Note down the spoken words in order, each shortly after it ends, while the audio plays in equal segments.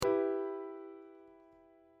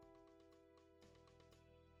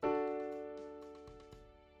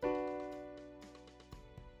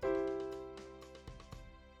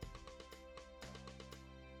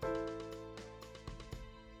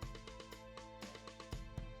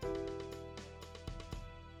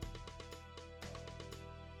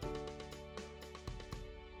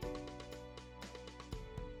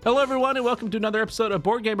Hello, everyone, and welcome to another episode of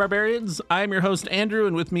Board Game Barbarians. I am your host, Andrew,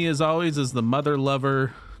 and with me, as always, is the mother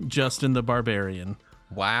lover, Justin the Barbarian.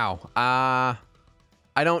 Wow. I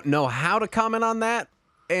don't know how to comment on that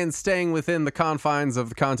and staying within the confines of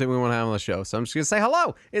the content we want to have on the show. So I'm just going to say,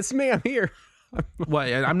 hello, it's me. I'm here.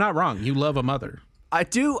 Well, I'm not wrong. You love a mother. I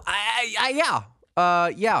do. Yeah.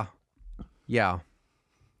 Yeah.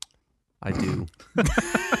 I do.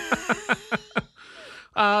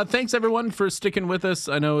 Thanks, everyone, for sticking with us.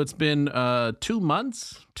 I know it's been 2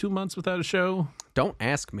 months without a show. Don't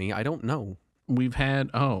ask me. I don't know. We've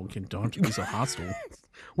had, don't have to be so hostile.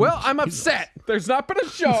 Well, I'm upset. There's not been a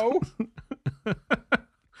show.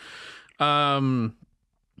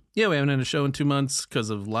 Yeah, we haven't had a show in 2 months because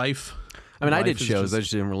of life. I mean, I did Life is shows. I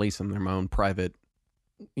just didn't release them. They're my own private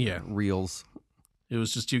reels. It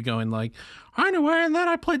was just you going like, I know, and then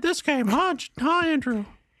I played this game. Huh, Andrew?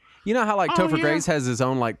 You know how like Topher yeah. Grace has his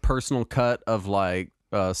own like personal cut of like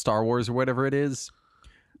Star Wars or whatever it is?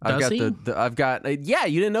 Does he? I've got yeah,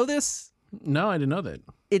 you didn't know this? No, I didn't know that.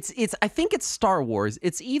 It's I think it's Star Wars.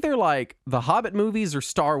 It's either like the Hobbit movies or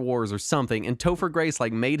Star Wars or something. And Topher Grace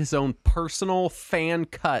like made his own personal fan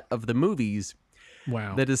cut of the movies.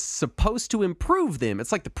 Wow. That is supposed to improve them.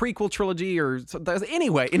 It's like the prequel trilogy or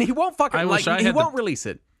anyway, and he won't fucking he won't release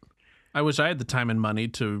it. I wish I had the time and money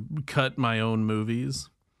to cut my own movies.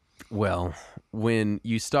 Well, when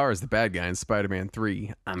you star as the bad guy in Spider-Man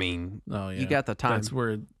 3, I mean, you got the time.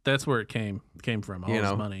 That's where it came from. All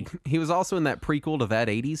his money. He was also in that prequel to That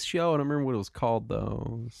 80s Show. I don't remember what it was called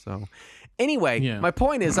though. So, anyway, my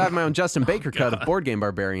point is, I have my own Justin Baker cut of Board Game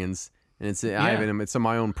Barbarians, and it's it's in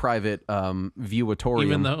my own private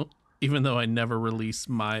viewatorium. Even though I never release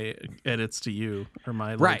my edits to you or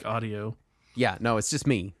my audio. Yeah, no, it's just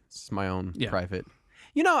me. It's my own private.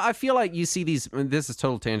 You know, I feel like you see these. This is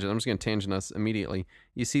total tangent. I'm just going to tangent us immediately.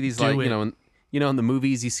 You see these in the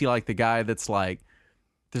movies. You see like the guy that's like,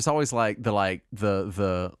 there's always like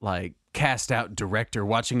the cast out director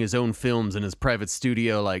watching his own films in his private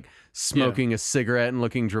studio, like smoking a cigarette and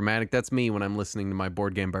looking dramatic. That's me when I'm listening to my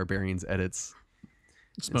Board Game Barbarians edits.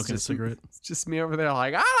 Smoking a cigarette. It's just me over there,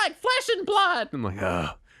 like I like flesh and blood. I'm like,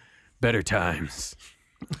 better times.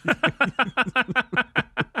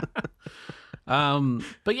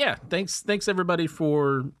 But yeah, thanks everybody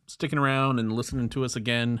for sticking around and listening to us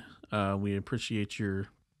again. We appreciate your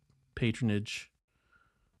patronage.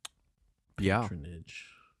 Yeah.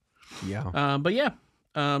 But yeah.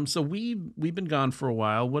 So we've been gone for a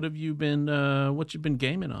while. What have you been what you've been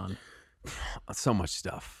gaming on? So much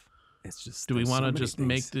stuff. It's just do we want to just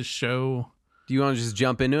make this show? Do you want to just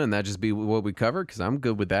jump into it and that just be what we cover? Because I'm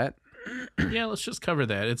good with that. Yeah, let's just cover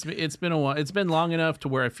that. It's been a while. It's been long enough to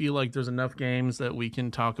where I feel like there's enough games that we can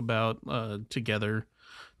talk about together.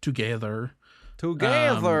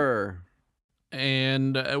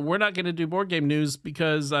 And we're not going to do board game news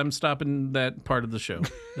because I'm stopping that part of the show.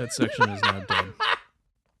 That section is now done.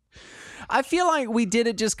 I feel like we did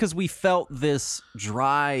it just because we felt this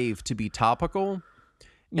drive to be topical.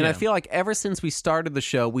 And I feel like ever since we started the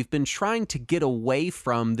show, we've been trying to get away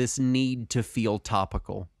from this need to feel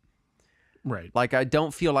topical. Right. Like, I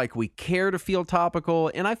don't feel like we care to feel topical.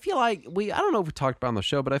 And I feel like I don't know if we talked about it on the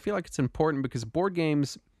show, but I feel like it's important because board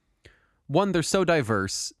games, one, they're so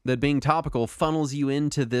diverse that being topical funnels you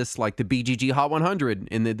into this, like the BGG Hot 100.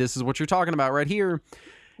 And this is what you're talking about right here.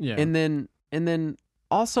 Yeah. And then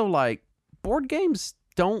also, like, board games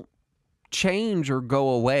don't change or go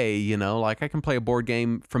away, you know? Like, I can play a board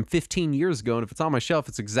game from 15 years ago, and if it's on my shelf,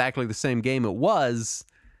 it's exactly the same game it was.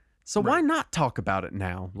 So why not talk about it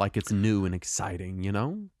now like it's new and exciting, you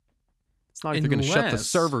know? It's not like they're going to shut the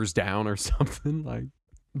servers down or something. Like,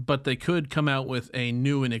 but they could come out with a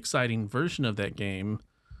new and exciting version of that game,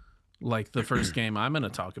 like the first game I'm going to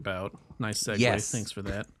talk about. Nice segue. Yes. Thanks for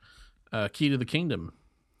that. Key to the Kingdom.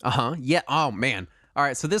 Yeah. Oh, man. All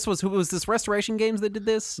right. So who was this? Restoration Games that did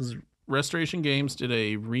this? Restoration Games did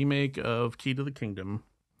a remake of Key to the Kingdom.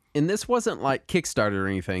 And this wasn't like Kickstarter or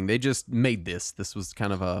anything. They just made this. This was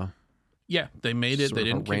kind of a... Yeah, they made it. They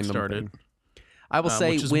didn't kickstart it. I will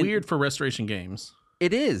say... Which is weird for Restoration Games.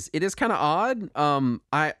 It is. It is kind of odd.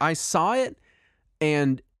 I saw it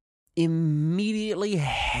and immediately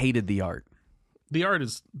hated the art. The art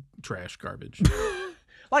is trash garbage.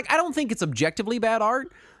 Like, I don't think it's objectively bad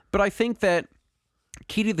art, but I think that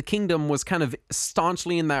Key to the Kingdom was kind of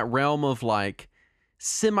staunchly in that realm of like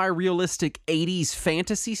semi-realistic 80s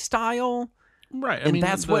fantasy style. Right. And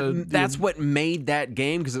that's what made that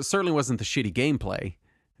game, because it certainly wasn't the shitty gameplay,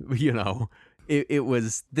 you know. It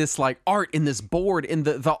was this like art in this board, and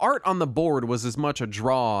the art on the board was as much a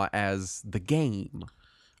draw as the game.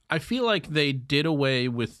 I feel like they did away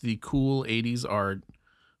with the cool 80s art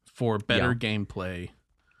for better gameplay.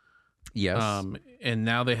 Yes. And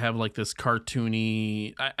now they have like this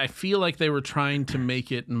cartoony. I feel like they were trying to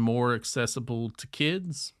make it more accessible to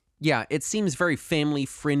kids. Yeah, it seems very family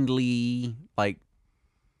friendly, like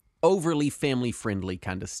overly family friendly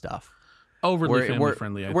kind of stuff. Overly family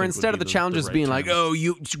friendly. Where instead of the challenges being like, oh,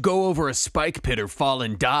 you go over a spike pit or fall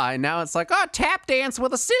and die, now it's like, oh, tap dance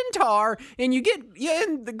with a centaur and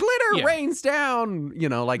and the glitter rains down. You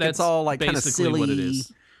know, like that's, it's all like kind of silly. What it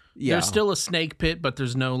is. Yeah. There's still a snake pit, but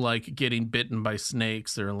there's no like getting bitten by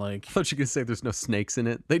snakes or like. I thought you could say there's no snakes in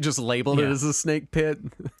it. They just labeled it as a snake pit.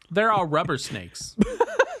 They're all rubber snakes.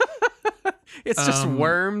 It's just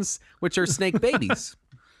worms, which are snake babies.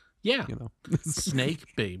 Yeah,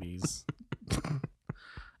 snake babies.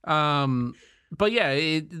 But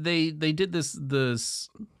yeah, they did this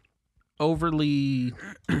overly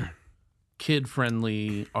kid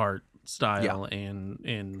friendly art style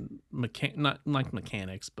and not like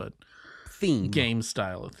mechanics, but theme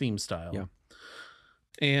style. Yeah,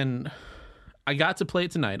 and I got to play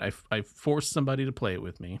it tonight. I forced somebody to play it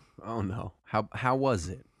with me. Oh no! How was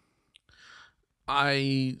it?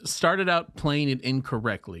 I started out playing it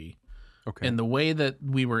incorrectly. Okay. And the way that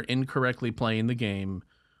we were incorrectly playing the game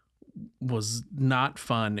was not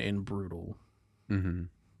fun and brutal. Mm-hmm.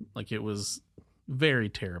 Like, it was very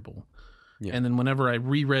terrible. Yeah. And then whenever I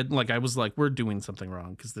reread, like, I was like, we're doing something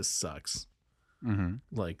wrong because this sucks. Mm-hmm.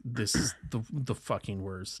 Like, this is the fucking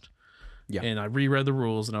worst. Yeah. And I reread the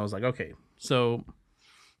rules and I was like, okay, so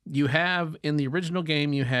you have, in the original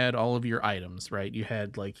game, you had all of your items, right? You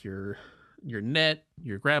had, like, your net,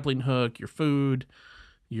 your grappling hook, your food,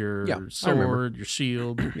 your sword, your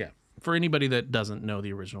shield. Yeah. For anybody that doesn't know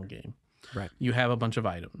the original game. Right. You have a bunch of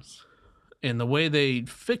items. And the way they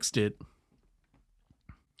fixed it,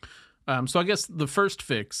 so I guess the first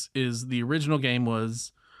fix is the original game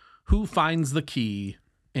was who finds the key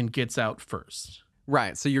and gets out first.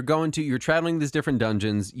 Right. So you're traveling these different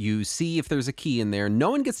dungeons. You see if there's a key in there. No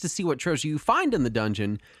one gets to see what treasure you find in the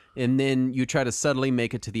dungeon. And then you try to subtly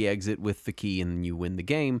make it to the exit with the key and you win the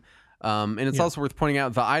game. And it's also worth pointing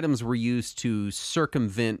out the items were used to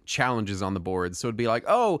circumvent challenges on the board. So it'd be like,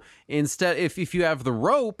 oh, instead, if you have the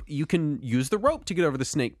rope, you can use the rope to get over the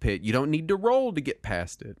snake pit. You don't need to roll to get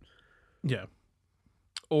past it. Yeah.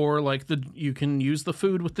 Or like you can use the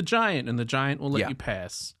food with the giant and the giant will let you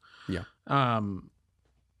pass. Yeah.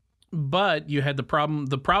 But you had the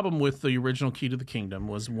problem with the original Key to the Kingdom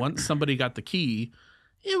was once somebody got the key,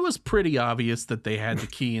 it was pretty obvious that they had the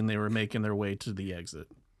key and they were making their way to the exit.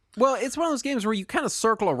 Well, it's one of those games where you kind of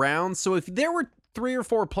circle around. So if there were 3 or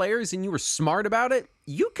 4 players and you were smart about it,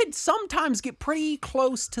 you could sometimes get pretty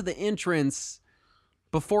close to the entrance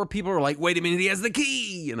before people are like, wait a minute, he has the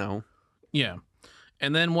key, you know? Yeah.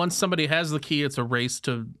 And then once somebody has the key, it's a race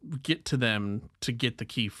to get to them to get the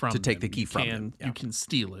key from them. To take the key from them. You can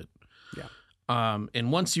steal it. Yeah.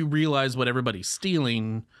 And once you realize what everybody's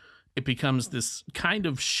stealing, it becomes this kind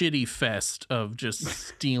of shitty fest of just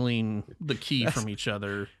stealing the key from each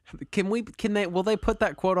other. Will they put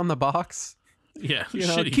that quote on the box? Yeah, Key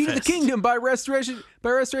to the Kingdom by Restoration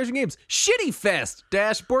Games. Shitty fest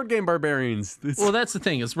 - board game barbarians. Well, that's the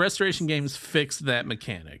thing is Restoration Games fixed that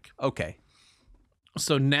mechanic. Okay.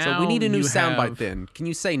 So now we need a new soundbite then. Can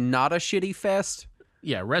you say not a shitty fest?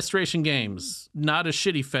 Yeah, Restoration Games, not a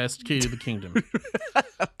shitty fest, Key to the Kingdom.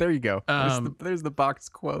 There you go. There's the box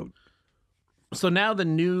quote. So now the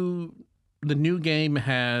new game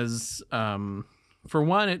has, for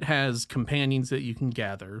one, it has companions that you can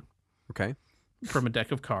gather. Okay. From a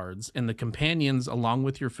deck of cards, and the companions, along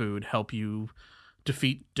with your food, help you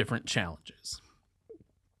defeat different challenges.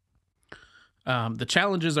 The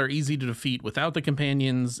challenges are easy to defeat without the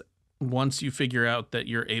companions once you figure out that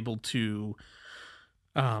you're able to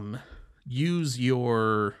use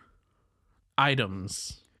your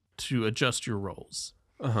items to adjust your rolls.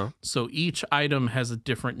 Uh-huh. So each item has a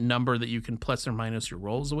different number that you can plus or minus your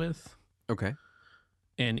rolls with. Okay.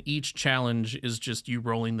 And each challenge is just you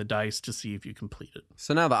rolling the dice to see if you complete it.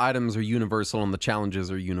 So now the items are universal and the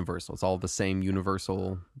challenges are universal. It's all the same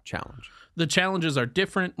universal challenge. The challenges are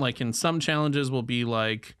different. Like in some challenges will be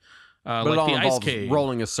like but like it all the involves ice cave.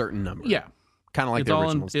 Rolling a certain number. Yeah. Kind of like the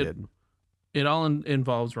originals did. It all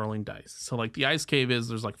involves rolling dice. So like the ice cave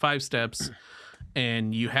there's like 5 steps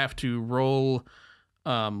and you have to roll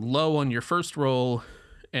low on your first roll.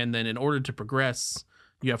 And then in order to progress,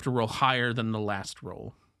 you have to roll higher than the last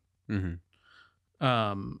roll. Mm-hmm.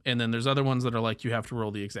 And then there's other ones that are like you have to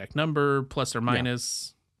roll the exact number, plus or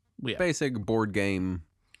minus. Yeah. Basic board game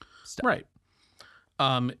stuff. Right.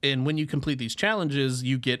 And when you complete these challenges,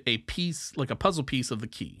 you get a piece, like a puzzle piece of the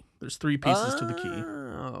key. There's 3 pieces to the key.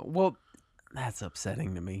 Well, That's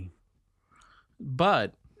upsetting to me.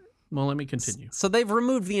 But, well, let me continue. So they've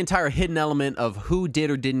removed the entire hidden element of who did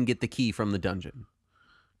or didn't get the key from the dungeon.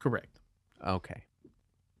 Correct. Okay.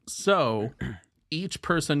 So each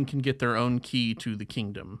person can get their own key to the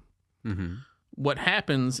kingdom. Mm-hmm. What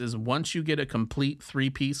happens is once you get a complete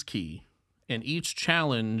 3-piece key, and each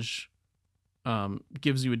challenge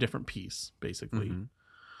gives you a different piece, basically. Mm-hmm.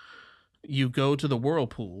 You go to the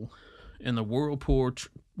whirlpool, and the whirlpool,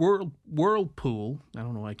 I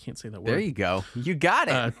don't know why I can't say that word. There you go. You got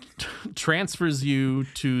it. Transfers you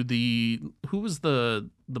to who was the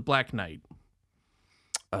Black Knight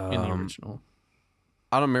in the original?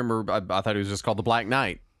 I don't remember. I thought he was just called the Black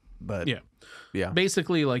Knight, but yeah.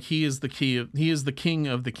 Basically, like he is the king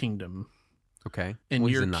of the kingdom. Okay. And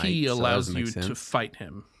your key allows you to fight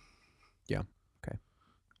him. Yeah. Okay.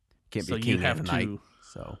 Can't be a king and a knight.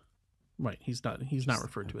 So. Right. He's not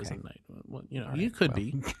referred to as a knight. Well, you could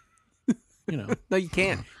be. No, you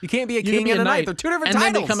can't. You can't be a king and a knight. They're two different titles.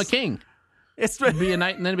 And then become a king. It's be a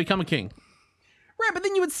knight and then become a king. Right, but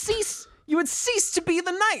then you would cease to be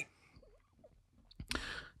the knight.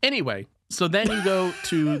 Anyway, so then you go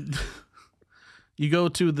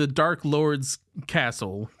to the Dark Lord's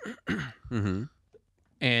castle. Mm-hmm.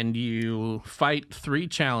 And you fight 3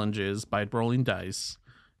 challenges by rolling dice,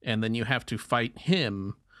 and then you have to fight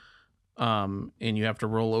him. And you have to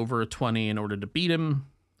roll over a 20 in order to beat him.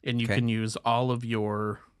 And you can use all of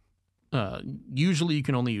your... usually you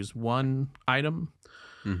can only use 1 item.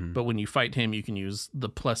 Mm-hmm. But when you fight him, you can use the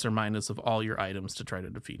plus or minus of all your items to try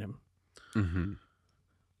to defeat him.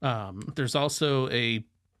 Mm-hmm. There's also a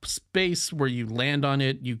space where you land on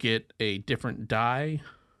it. You get a different die.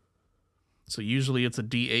 So usually it's a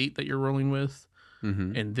D8 that you're rolling with.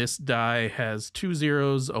 Mm-hmm. And this die has 2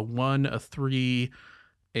 zeros, a 1, a 3...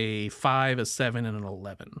 a 5, a 7, and an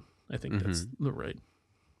 11. I think that's the right.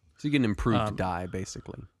 So you get an improved die,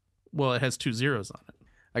 basically. Well, it has 2 zeros on it.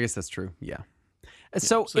 I guess that's true. Yeah.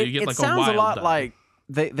 So you get like sounds a wild lot die. Like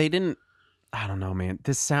they didn't. I don't know, man.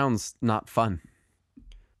 This sounds not fun.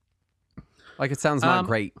 Like it sounds not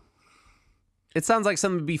great. It sounds like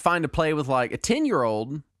something would be fine to play with like a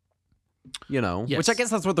 10-year-old. Yes. Which I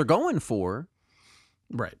guess that's what they're going for.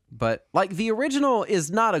 Right. But like the original is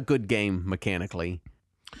not a good game mechanically.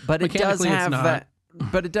 But it does have that.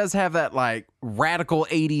 But it does have that like radical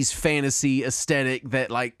 80s fantasy aesthetic that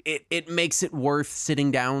like it makes it worth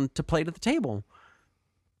sitting down to play at the table.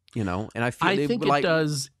 And I think it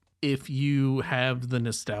does if you have the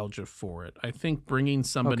nostalgia for it. I think bringing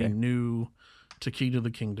somebody new to Key to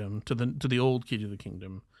the Kingdom, to the old Key to the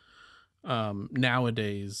Kingdom,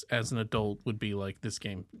 nowadays as an adult would be like, this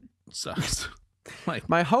game sucks. Like,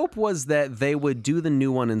 my hope was that they would do the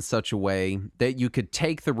new one in such a way that you could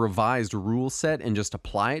take the revised rule set and just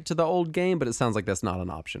apply it to the old game, but it sounds like that's not an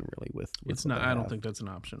option really with it's not. I don't think that's an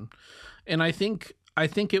option. And I think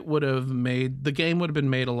it would have made the game would have been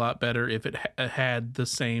made a lot better if it had the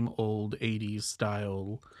same old 80s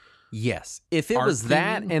style. Yes. If it was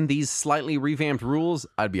that and these slightly revamped rules,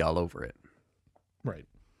 I'd be all over it. Right.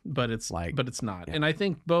 But it's not. Yeah. And I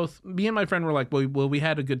think both me and my friend were like, well, we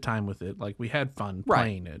had a good time with it. Like we had fun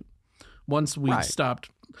playing it. Once we stopped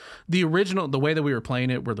the way that we were playing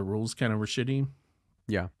it, where the rules kind of were shitty.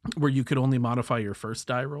 Yeah. Where you could only modify your first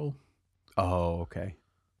die roll. Oh, okay.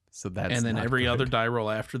 So that's and then every other die roll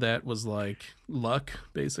after that was like luck,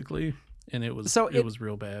 basically. And it was was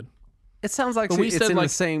real bad. It sounds like it's in the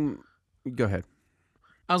same. Go ahead.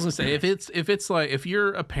 I was gonna say if it's like if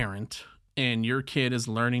you're a parent and your kid is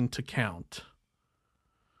learning to count,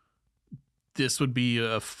 this would be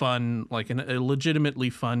a fun, like a legitimately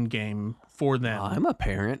fun game for them. I'm a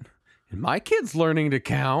parent, and my kid's learning to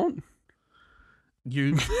count.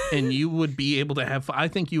 You would be able to have. I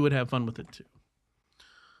think you would have fun with it too.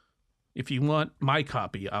 If you want my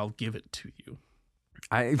copy, I'll give it to you.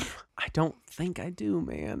 I don't think I do,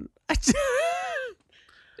 man.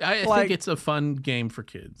 I think it's a fun game for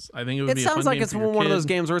kids. I think it would be a fun game for your kid. It sounds like it's one of those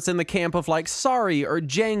games where it's in the camp of like Sorry or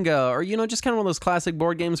Jenga or, just kind of one of those classic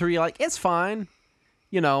board games where you're like, it's fine.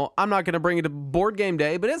 I'm not going to bring it to board game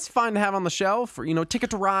day, but it's fine to have on the shelf or, Ticket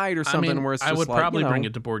to Ride or something where it's just I would probably bring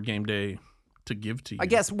it to board game day to give to you. I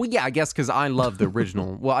guess because I love the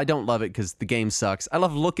original. Well, I don't love it because the game sucks. I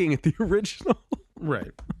love looking at the original.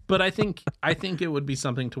 Right. But I think it would be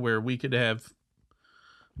something to where we could have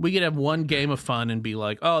one game of fun and be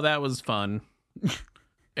like, oh, that was fun.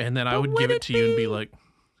 And then I would give it to you and be like,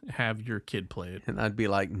 have your kid play it. And I'd be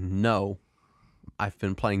like, no, I've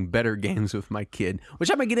been playing better games with my kid,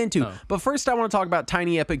 which I'm going to get into. Oh. But first I want to talk about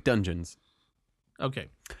Tiny Epic Dungeons. Okay.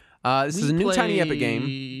 This is a new Tiny Epic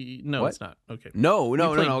game. No, it's not. Okay. No.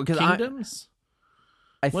 Kingdoms?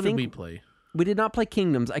 I what think did we play? We did not play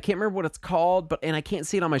Kingdoms. I can't remember what it's called, and I can't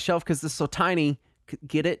see it on my shelf because it's so tiny.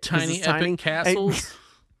 Get it? Tiny Epic Castles?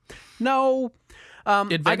 No.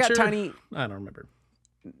 I got Tiny... I don't remember.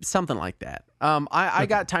 Something like that. I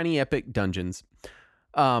got Tiny Epic Dungeons.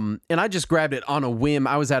 And I just grabbed it on a whim.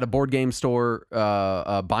 I was at a board game store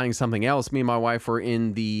buying something else. Me and my wife were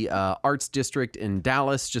in the Arts District in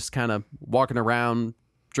Dallas, just kind of walking around,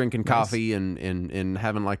 drinking coffee and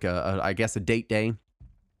having like I guess a date day.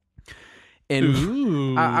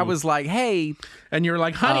 And I was like, hey. And you're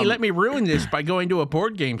like, honey, let me ruin this by going to a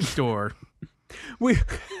board game store.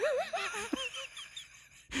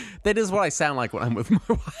 That is what I sound like when I'm with my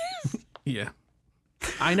wife. Yeah.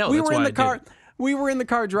 I know. We were in the car. We were in the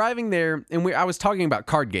car driving there, and I was talking about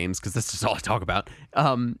card games because that's just all I talk about.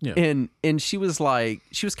 And she was like,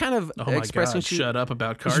 she was kind of expressing. God, shut up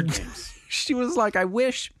about card games. She was like, I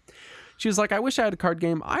wish I had a card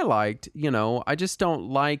game I liked. I just don't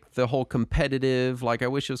like the whole competitive. Like, I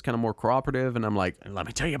wish it was kind of more cooperative. And I'm like, let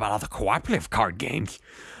me tell you about all the cooperative card games.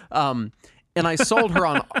 And I sold her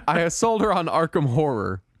on Arkham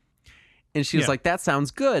Horror, and she was like, that sounds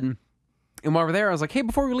good. And while we're there, I was like, hey,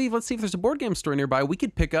 before we leave, let's see if there's a board game store nearby. We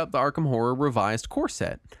could pick up the Arkham Horror revised core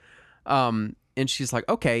set. And she's like,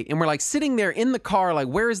 okay. And we're like sitting there in the car, like,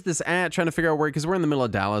 where is this at? Trying to figure out where, because we're in the middle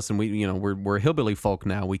of Dallas, and we're hillbilly folk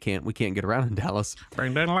now. We can't get around in Dallas.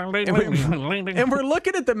 And we're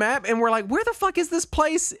looking at the map, and we're like, where the fuck is this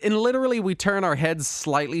place? And literally, we turn our heads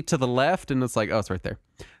slightly to the left, and it's like, oh, it's right there.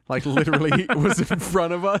 Like, literally, it was in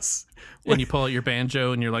front of us. And you pull out your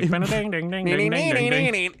banjo, and you're like, ding, ding, ding, ding,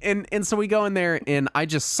 ding, ding. And so we go in there, and I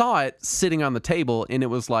just saw it sitting on the table, and it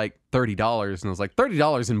was like $30. And I was like,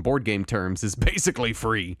 $30 in board game terms is basically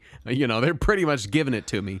free. They're pretty much giving it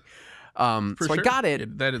to me. So sure. I got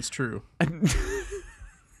it. That is true.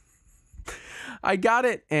 I got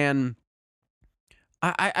it, and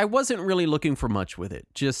I wasn't really looking for much with it.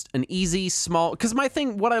 Just an easy, small... Because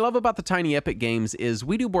what I love about the Tiny Epic games is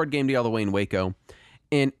we do Board Game Day all the way in Waco,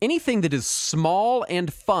 and anything that is small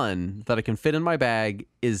and fun that I can fit in my bag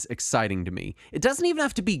is exciting to me. It doesn't even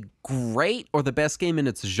have to be great or the best game in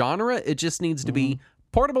its genre. It just needs to be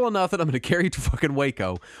portable enough that I'm going to carry to fucking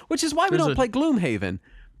Waco, which is why we don't play Gloomhaven.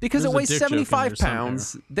 Because it weighs 75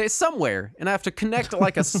 pounds. There's somewhere, and I have to connect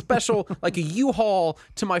like a special, like a U-Haul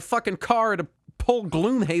to my fucking car to pull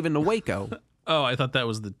Gloomhaven to Waco. Oh, I thought that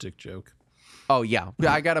was the dick joke. Oh, yeah.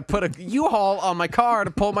 I got to put a U-Haul on my car to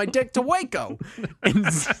pull my dick to Waco.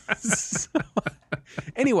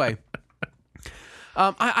 Anyway,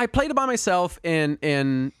 I played it by myself, and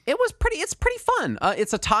it's pretty fun.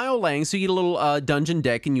 It's a tile laying, so you get a little dungeon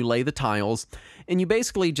deck, and you lay the tiles, and you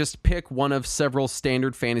basically just pick one of several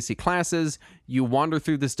standard fantasy classes. You wander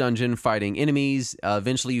through this dungeon fighting enemies.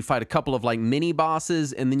 Eventually, you fight a couple of like mini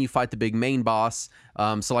bosses, and then you fight the big main boss.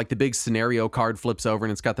 So like the big scenario card flips over,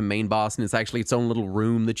 and it's got the main boss, and it's actually its own little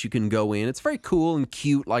room that you can go in. It's very cool and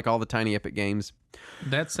cute, like all the Tiny Epic games.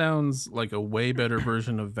 That sounds like a way better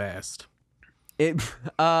version of Vast. What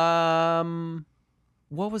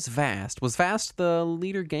was Vast? Was Vast the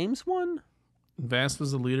Leader Games one? Vast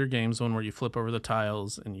was the Leader Games one where you flip over the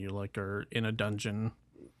tiles and you like are in a dungeon.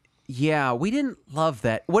 Yeah, we didn't love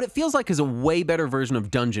that. What it feels like is a way better version of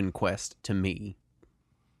Dungeon Quest to me.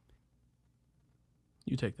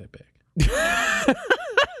 You take that back.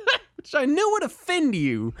 Which I knew would offend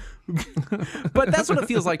you. But that's what it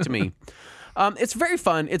feels like to me. It's very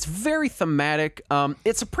fun. It's very thematic.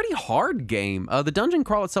 It's a pretty hard game. The dungeon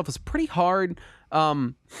crawl itself is pretty hard.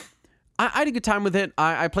 I had a good time with it.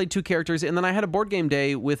 I played 2 characters, and then I had a board game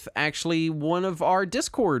day with actually one of our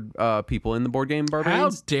Discord people in the Board Game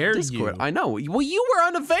Barbarians. How dare Discord. you? I know. Well, you were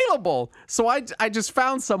unavailable, so I just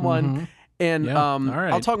found someone, and all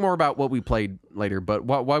right. I'll talk more about what we played later. But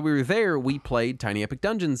while we were there, we played Tiny Epic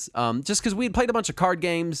Dungeons, just because we had played a bunch of card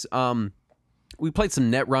games. We played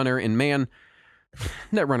some Netrunner, and man,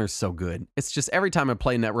 Netrunner's so good. It's just every time I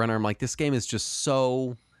play Netrunner, I'm like, this game is just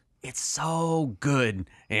so... It's so good,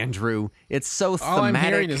 Andrew. It's so thematic. All I'm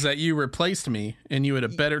hearing is that you replaced me and you had a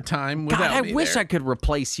better time without God, me. I wish I could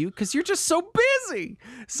replace you because you're just so busy.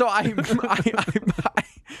 So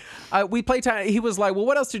we played. He was like, "Well,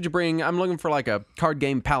 what else did you bring?" I'm looking for like a card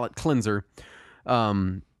game palette cleanser.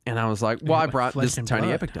 And I was like, "Well, I brought this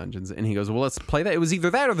Tiny Epic Dungeons." And he goes, "Well, let's play that." It was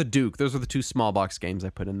either that or the Duke. Those were the 2 small box games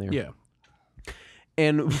I put in there. Yeah.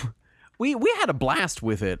 And we had a blast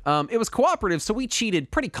with it. It was cooperative, so we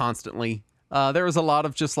cheated pretty constantly. There was a lot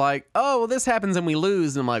of just like, oh, well, this happens and we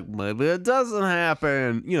lose. And I'm like, maybe it doesn't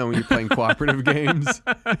happen. When you're playing cooperative games.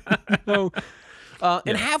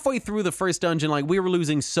 And halfway through the first dungeon, like we were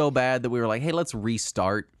losing so bad that we were like, hey, let's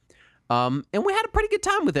restart. And we had a pretty good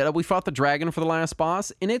time with it. We fought the dragon for the last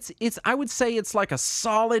boss, and it's I would say it's like a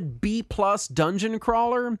solid B+ dungeon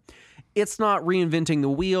crawler. It's not reinventing the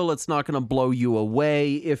wheel. It's not going to blow you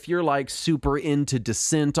away. If you're like super into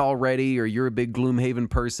Descent already, or you're a big Gloomhaven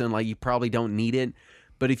person, like you probably don't need it.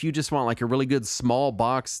 But if you just want like a really good small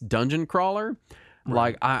box dungeon crawler,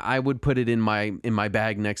 like I would put it in my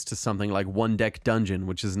bag next to something like One Deck Dungeon,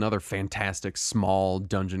 which is another fantastic small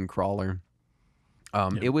dungeon crawler.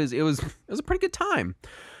 It was a pretty good time.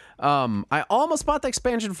 I almost bought the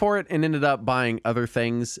expansion for it and ended up buying other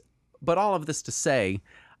things. But all of this to say,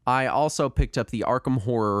 I also picked up the Arkham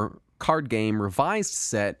Horror card game revised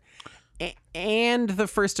set and the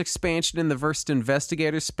first expansion in the Versed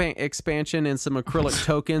Investigator expansion, and some acrylic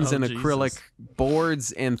tokens and acrylic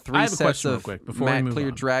boards and 3 sets of matte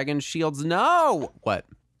clear dragon shields. No! What?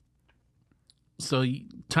 So,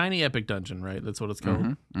 Tiny Epic Dungeon, right? That's what it's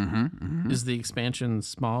called? Is the expansion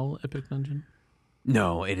Small Epic Dungeon?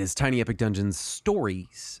 No, it is Tiny Epic Dungeon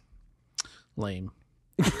Stories. Lame.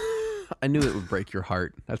 I knew it would break your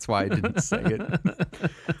heart. That's why I didn't say it.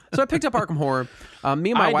 So I picked up Arkham Horror.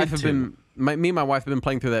 Me and my wife have been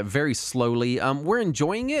playing through that very slowly. We're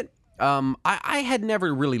enjoying it. I had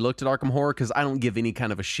never really looked at Arkham Horror because I don't give any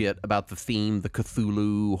kind of a shit about the theme, the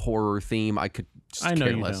Cthulhu horror theme. I could just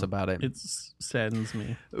care less about it. It saddens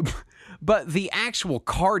me. But the actual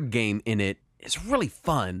card game in it is really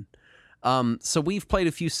fun. So we've played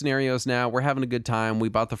a few scenarios now. We're having a good time. We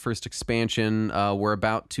bought the first expansion. We're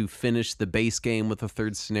about to finish the base game with the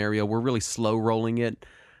third scenario. We're really slow rolling it.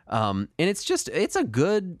 And it's a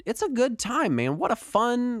good time, man. What a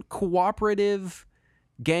fun, cooperative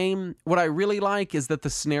game. What I really like is that the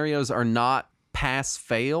scenarios are not pass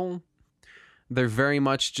fail. They're very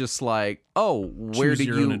much just like, oh, where did you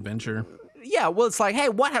choose your own adventure? Yeah, well, it's like, hey,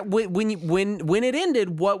 when it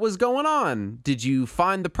ended, what was going on? Did you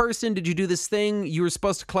find the person? Did you do this thing? You were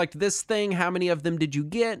supposed to collect this thing. How many of them did you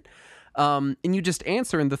get? And you just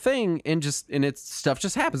answer in the thing, and stuff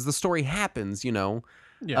just happens. The story happens, you know.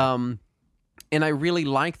 Yeah. And I really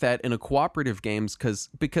like that in a cooperative games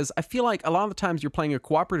because I feel like a lot of the times you're playing a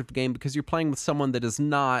cooperative game because you're playing with someone that is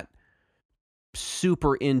not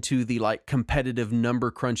super into the like competitive number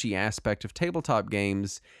crunchy aspect of tabletop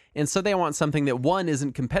games, and so they want something that, one,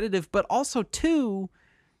 isn't competitive, but also, two,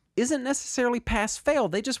 isn't necessarily pass fail.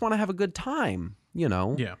 They just want to have a good time, you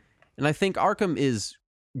know. Yeah. And I think Arkham is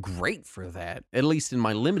great for that, at least in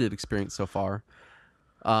my limited experience so far.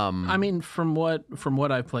 I mean, from what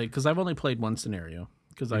I've played, because I've only played one scenario,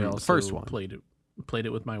 because I also the first one. played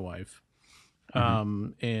it with my wife.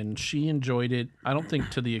 And she enjoyed it. I don't think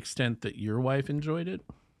to the extent that your wife enjoyed it.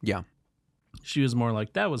 Yeah. She was more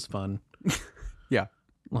like, that was fun. Yeah.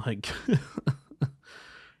 Like,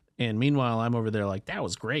 and meanwhile, I'm over there like, that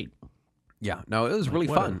was great. Yeah. No, it was really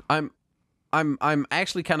fun. I'm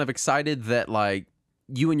actually kind of excited that like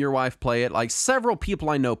you and your wife play it. Like several people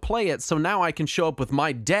I know play it. So now I can show up with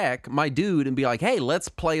my deck, my dude, and be like, hey, let's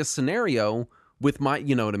play a scenario with my,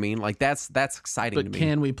 you know what I mean? Like that's exciting to me. But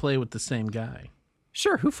can we play with the same guy?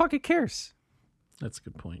 Sure. Who fucking cares? That's a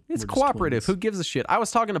good point. It's cooperative. Who gives a shit? I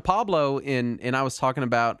was talking to Pablo and I was talking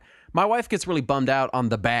about, my wife gets really bummed out on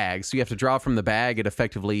the bag. So you have to draw from the bag. It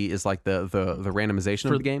effectively is like the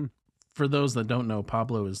randomization of the game. For those that don't know,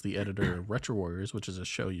 Pablo is the editor of Retro Warriors, which is a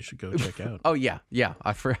show you should go check out. Oh yeah. Yeah.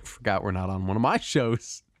 I forgot we're not on one of my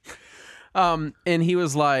shows. And he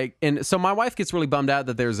was like, and so my wife gets really bummed out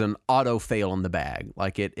that there's an auto fail in the bag.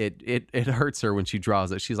 Like it hurts her when she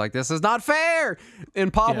draws it. She's like, this is not fair.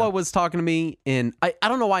 And Pablo was talking to me, and I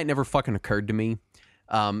don't know why it never fucking occurred to me.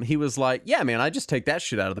 He was like, yeah, man, I just take that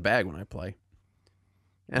shit out of the bag when I play.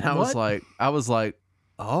 And I was like,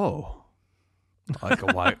 oh, like,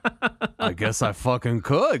 why? I guess I fucking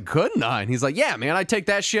couldn't I? And he's like, yeah, man, I take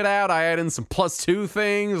that shit out. I add in some +2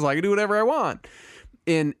 things. Like I do whatever I want.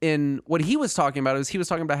 In what he was talking about is he was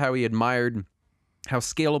talking about how he admired how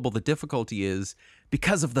scalable the difficulty is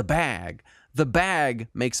because of the bag. The bag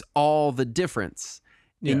makes all the difference.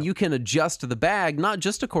 Yeah. And you can adjust the bag, not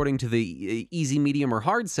just according to the easy, medium, or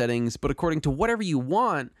hard settings, but according to whatever you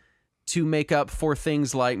want to make up for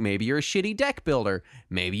things like maybe you're a shitty deck builder.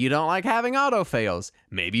 Maybe you don't like having auto fails.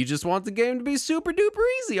 Maybe you just want the game to be super duper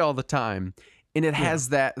easy all the time. And it has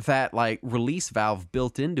that like release valve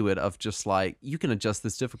built into it of just like, you can adjust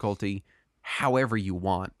this difficulty however you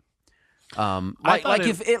want.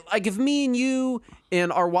 If me and you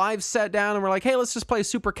and our wives sat down and we're like, hey, let's just play a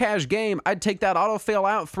super cash game, I'd take that auto fail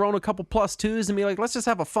out, throw in a couple +2s, and be like, let's just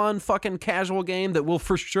have a fun fucking casual game that will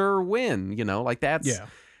for sure win. You know, like that's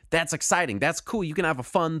exciting. That's cool. You can have a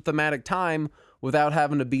fun thematic time without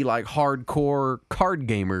having to be like hardcore card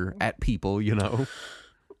gamer at people, you know.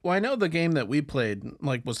 Well, I know the game that we played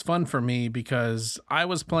like was fun for me because I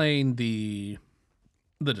was playing the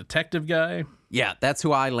detective guy. Yeah, that's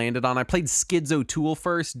who I landed on. I played Skids O'Toole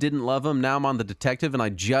first, didn't love him. Now I'm on the detective, and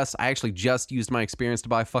I actually just used my experience to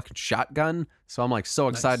buy a fucking shotgun. So I'm like so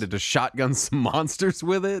excited to shotgun some monsters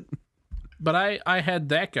with it. But I had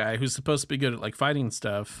that guy who's supposed to be good at like fighting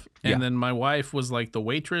stuff, and then my wife was like the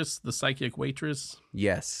waitress, the psychic waitress.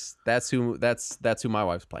 Yes, that's who my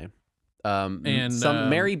wife's playing. And some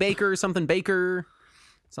Mary Baker, something Baker,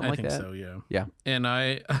 something like that. I think so, yeah. Yeah. And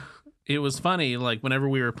it was funny, like whenever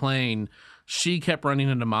we were playing, she kept running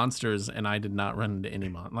into monsters, and I did not run into any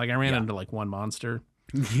monster. Like I ran into like one monster.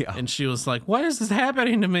 Yeah. And she was like, "Why is this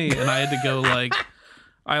happening to me?" And I had to go like,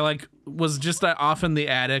 I like was just off in the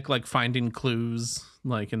attic, like finding clues,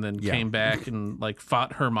 like, and then came back and like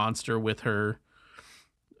fought her monster with her.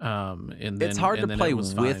 And then it's hard to play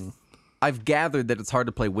with. Fine. I've gathered that it's hard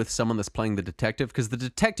to play with someone that's playing the detective because the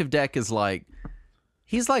detective deck is like,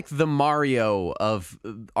 he's like the Mario of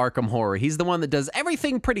Arkham Horror. He's the one that does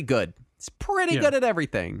everything pretty good. He's pretty good at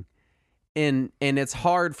everything. And it's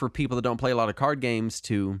hard for people that don't play a lot of card games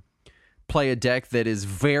to play a deck that is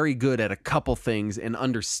very good at a couple things and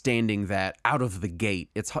understanding that out of the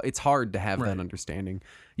gate. It's hard to have that understanding.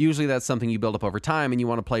 Usually that's something you build up over time and you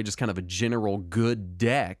want to play just kind of a general good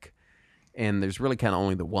deck. And there's really kind of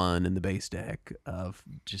only the one in the base deck of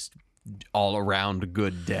just all around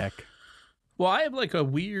good deck. Well, I have like a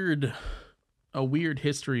weird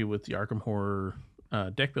history with the Arkham Horror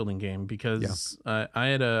deck building game because I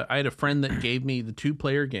had a friend that gave me the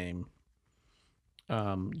 2-player game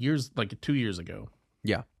 2 years ago.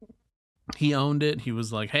 Yeah. He owned it. He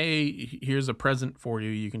was like, "Hey, here's a present for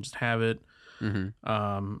you. You can just have it."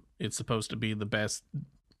 Mm-hmm. It's supposed to be the best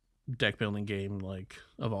deck building game like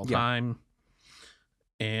of all time,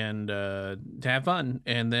 and to have fun.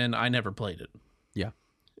 And then I never played it. Yeah.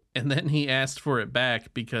 And then he asked for it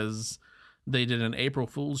back because they did an April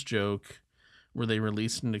Fool's joke where they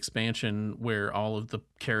released an expansion where all of the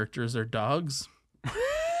characters are dogs.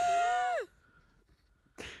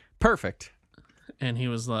 Perfect. And he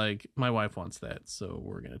was like, "My wife wants that, so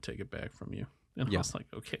we're going to take it back from you." And I was like,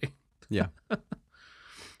 "Okay." Yeah.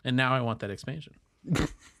 And now I want that expansion.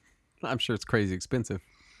 I'm sure it's crazy expensive.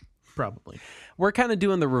 Probably. We're kind of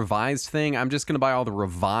doing the revised thing. I'm just going to buy all the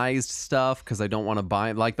revised stuff because I don't want to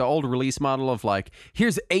buy like the old release model of like,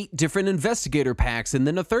 here's 8 different investigator packs and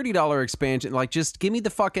then a $30 expansion. Like, just give me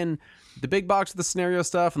the big box of the scenario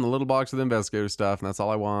stuff and the little box of the investigator stuff, and that's all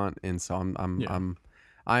I want. And so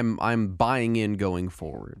I'm buying in going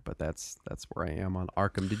forward, but that's where I am on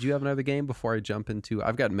Arkham. Did you have another game before I jump into?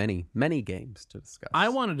 I've got many games to discuss. I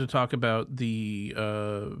wanted to talk about the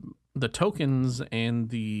tokens and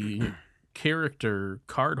the character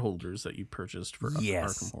card holders that you purchased for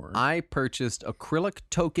Arkham Horror. I purchased acrylic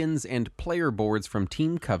tokens and player boards from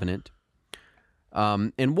Team Covenant.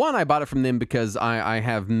 And one, I bought it from them because I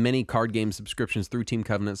have many card game subscriptions through Team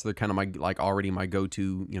Covenant, so they're kind of already my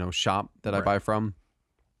go-to shop that I buy from.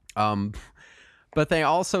 But they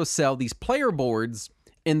also sell these player boards,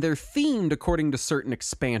 and they're themed according to certain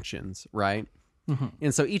expansions, right? Mm-hmm.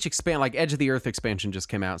 And so each like Edge of the Earth expansion just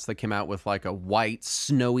came out. So they came out with like a white,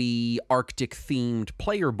 snowy, Arctic themed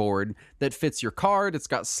player board that fits your card. It's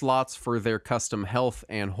got slots for their custom health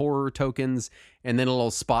and horror tokens, and then a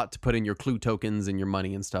little spot to put in your clue tokens and your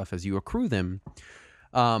money and stuff as you accrue them.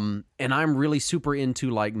 And I'm really super into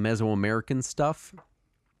like Mesoamerican stuff.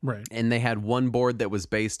 Right. And they had one board that was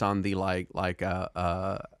based on the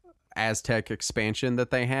Aztec expansion that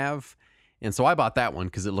they have. And so I bought that one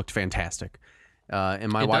because it looked fantastic.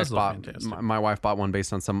 And my wife bought one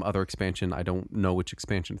based on some other expansion. I don't know which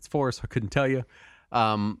expansion it's for, so I couldn't tell you.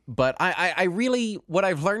 But I really, what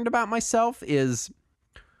I've learned about myself is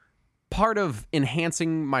part of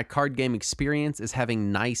enhancing my card game experience is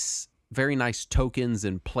having very nice tokens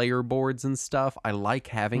and player boards and stuff. I like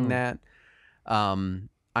having that.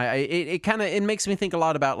 It makes me think a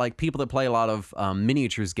lot about like people that play a lot of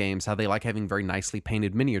miniatures games, how they like having very nicely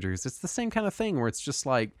painted miniatures. It's the same kind of thing where it's just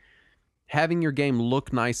like having your game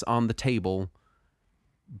look nice on the table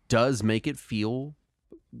does make it feel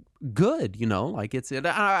good, like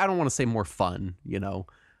I don't want to say more fun,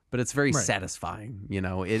 but it's very satisfying,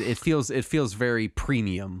 it feels very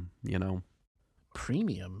premium,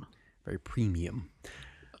 Premium. Very premium.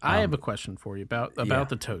 I have a question for you about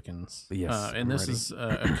the tokens. Yes, and this is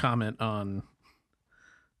a comment on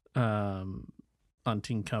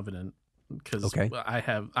Team Covenant because I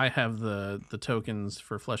have the tokens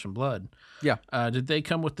for Flesh and Blood. Yeah. Did they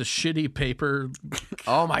come with the shitty paper?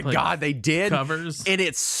 Oh my God, they did covers, and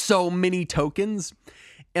it's so many tokens.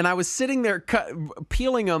 And I was sitting there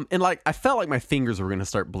peeling them, and like I felt like my fingers were going to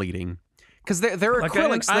start bleeding because they're like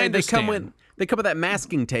acrylics. They come with that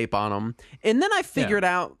masking tape on them. And then I figured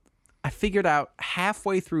out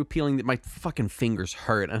halfway through peeling that my fucking fingers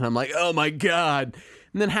hurt, and I'm like, oh my god.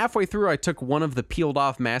 And then halfway through, I took one of the peeled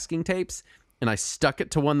off masking tapes and I stuck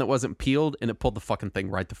it to one that wasn't peeled, and it pulled the fucking thing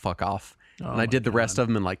right the fuck off. And I did the rest of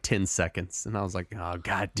them in like 10 seconds, and I was like, oh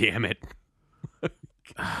god damn it.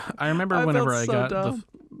 I remember whenever I got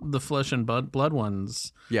the flesh and blood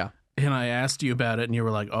ones. Yeah. And I asked you about it, and you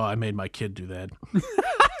were like, oh, I made my kid do that.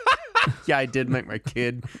 Yeah, I did make my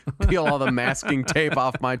kid peel all the masking tape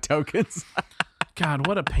off my tokens. God,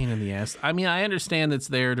 what a pain in the ass. I mean, I understand it's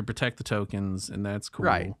there to protect the tokens, and that's cool.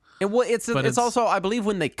 Right. And well, it's also, I believe,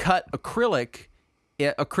 when they cut acrylic,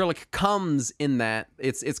 acrylic comes in that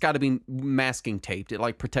it's got to be masking taped. It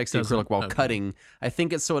like protects the acrylic while cutting. I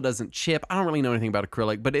think it's so it doesn't chip. I don't really know anything about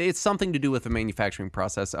acrylic, but it's something to do with the manufacturing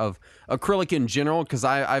process of acrylic in general, because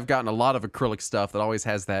I've gotten a lot of acrylic stuff that always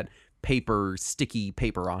has that sticky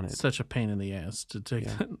paper on it. Such a pain in the ass to take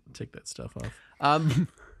that stuff off.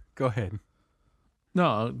 Go ahead.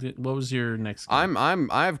 No, what was your next game?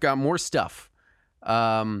 I've got more stuff.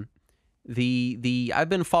 I've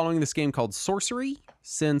been following this game called Sorcery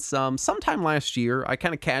since sometime last year. I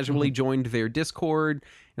kind of casually joined their Discord,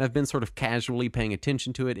 and I've been sort of casually paying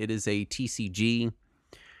attention to it. It is a TCG,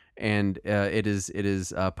 and it is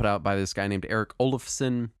put out by this guy named Eric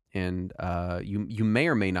Olafson. And you may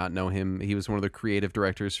or may not know him. He was one of the creative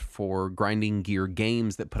directors for Grinding Gear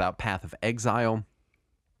Games that put out Path of Exile.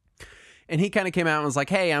 And he kind of came out and was like,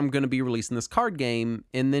 hey, I'm going to be releasing this card game.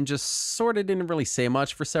 And then just sort of didn't really say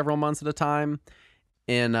much for several months at a time.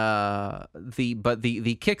 And the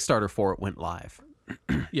Kickstarter for it went live.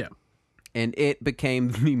 Yeah. And it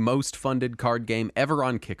became the most funded card game ever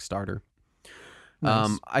on Kickstarter.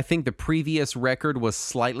 Nice. I think the previous record was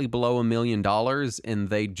slightly below $1 million, and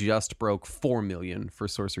they just broke $4 million for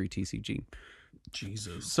Sorcery TCG.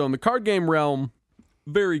 Jesus. So in the card game realm,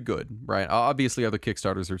 very good, right? Obviously, other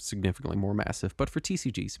Kickstarters are significantly more massive, but for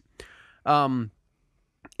TCGs. And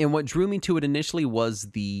what drew me to it initially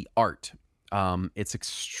was the art. It's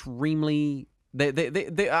extremely... They've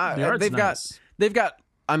got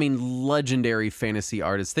I mean, legendary fantasy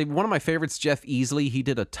artists. One of my favorites, Jeff Easley, he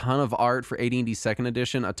did a ton of art for AD&D 2nd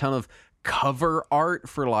Edition, a ton of cover art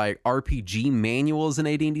for like RPG manuals in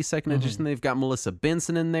AD&D 2nd Edition. They've got Melissa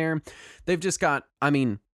Benson in there. They've just got, I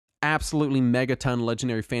mean, absolutely megaton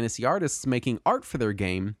legendary fantasy artists making art for their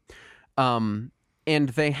game. And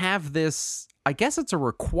they have this, I guess it's a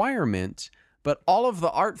requirement, but all of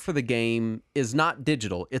the art for the game is not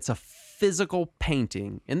digital. It's a physical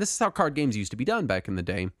painting. And this is how card games used to be done back in the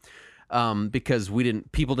day. Because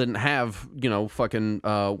people didn't have, fucking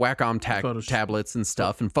Wacom tablets and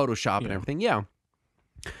stuff and Photoshop and everything. Yeah.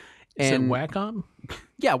 And Wacom?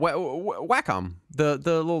 Yeah, Wacom. The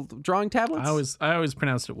little drawing tablets. I always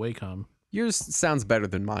pronounced it Wacom. Yours sounds better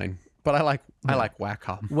than mine, but I like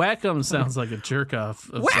Wacom. Wacom sounds like a jerk off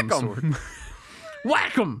of some sort.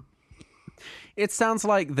 Wacom. It sounds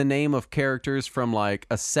like the name of characters from like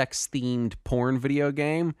a sex-themed porn video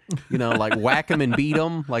game. Like Whack 'em and Beat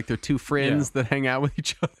 'em, like they're two friends that hang out with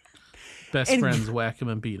each other. Best friends, Whack 'em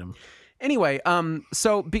and Beat 'em. Anyway,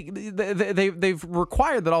 so they've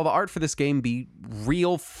required that all the art for this game be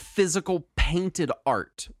real, physical, painted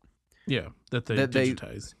art. Yeah, that they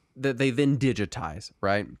digitize. That they then digitize,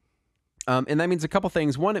 right? And that means a couple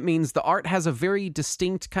things. One, it means the art has a very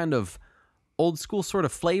distinct kind of old school sort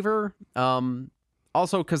of flavor.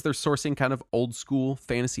 Also, because they're sourcing kind of old school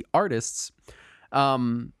fantasy artists.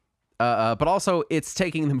 But also, it's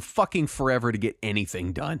taking them fucking forever to get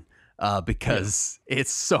anything done. Because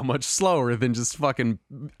it's so much slower than just fucking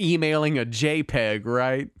emailing a JPEG,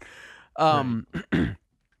 right?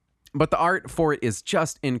 But the art for it is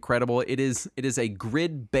just incredible. It is a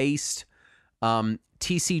grid-based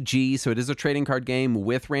TCG, so it is a trading card game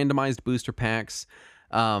with randomized booster packs.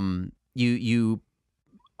 You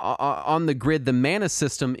on the grid, the mana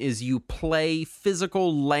system is you play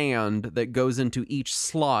physical land that goes into each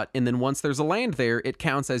slot, and then once there's a land there, it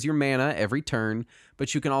counts as your mana every turn,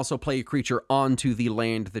 but you can also play a creature onto the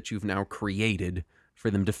land that you've now created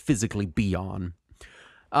for them to physically be on.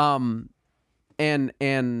 And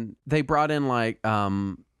they brought in like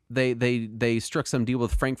they struck some deal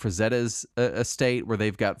with Frank Frazetta's estate where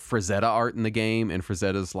they've got Frazetta art in the game, and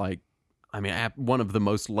Frazetta's like, I mean, one of the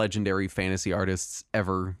most legendary fantasy artists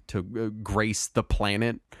ever to grace the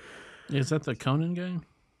planet. Is that the Conan guy?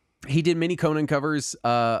 He did many Conan covers.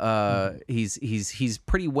 He's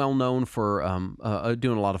pretty well known for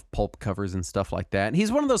doing a lot of pulp covers and stuff like that.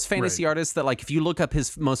 He's one of those fantasy artists that, like, if you look up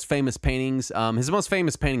his most famous paintings, his most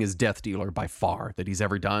famous painting is Death Dealer by far that he's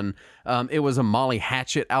ever done. It was a Molly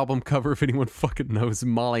Hatchet album cover. If anyone fucking knows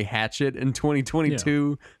Molly Hatchet in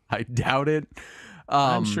 2022, I doubt it.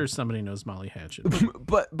 I'm sure somebody knows Molly Hatchet.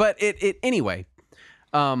 But it anyway.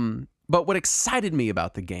 But what excited me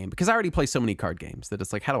about the game, because I already play so many card games that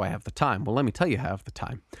it's like, how do I have the time? Well, let me tell you how I have the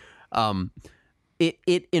time.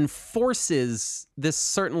 It enforces this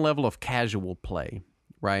certain level of casual play,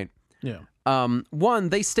 right? Yeah. One,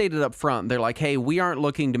 they stated up front, they're like, hey, we aren't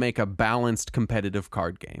looking to make a balanced competitive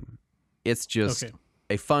card game. It's just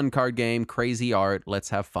a fun card game, crazy art, let's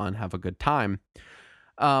have fun, have a good time.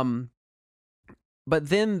 But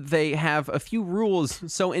then they have a few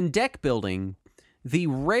rules. So in deck building, the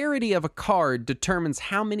rarity of a card determines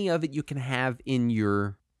how many of it you can have in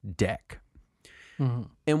your deck. Mm-hmm.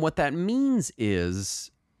 And what that means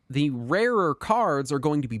is the rarer cards are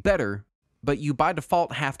going to be better, but you by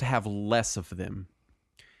default have to have less of them.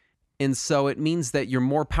 And so it means that your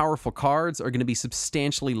more powerful cards are going to be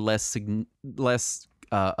substantially less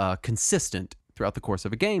consistent throughout the course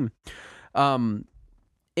of a game. Which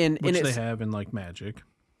they have in, like, Magic.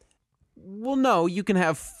 Well, no, you can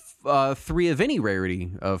have 3 of any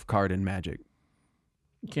rarity of card in Magic.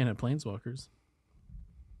 You can't have Planeswalkers.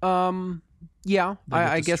 Yeah,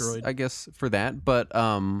 I guess for that, but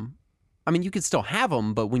I mean, you could still have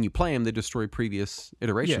them, but when you play them, they destroy previous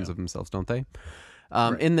iterations of themselves, don't they?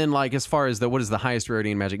 And then, like, as far as what is the highest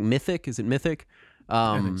rarity in Magic? Mythic? Is it Mythic?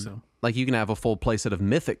 I think so. Like, you can have a full playset of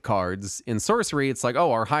Mythic cards. In Sorcery, it's like,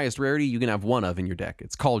 oh, our highest rarity you can have 1 of in your deck.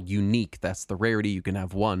 It's called Unique. That's the rarity you can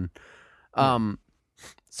have 1.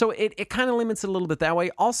 So it kind of limits it a little bit that way.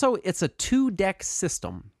 Also, it's a 2-deck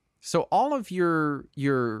system. So all of your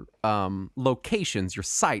locations, your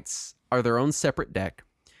sites, are their own separate deck.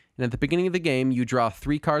 And at the beginning of the game, you draw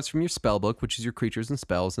 3 cards from your spellbook, which is your creatures and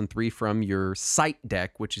spells, and 3 from your site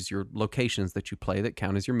deck, which is your locations that you play that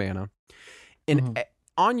count as your mana. And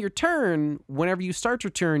on your turn, whenever you start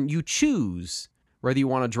your turn, you choose whether you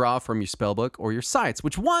want to draw from your spellbook or your sites,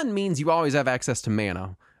 which one means you always have access to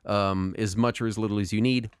mana. As much or as little as you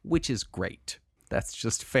need, which is great. That's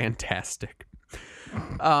just fantastic.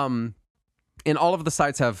 And all of the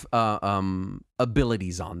sites have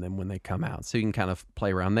abilities on them when they come out, so you can kind of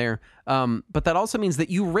play around there. But that also means that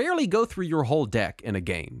you rarely go through your whole deck in a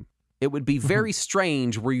game. It would be very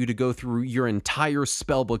strange were you to go through your entire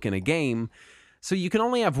spellbook in a game. So you can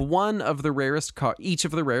only have one of the rarest each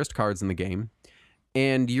of the rarest cards in the game.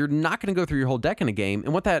 And you're not going to go through your whole deck in a game.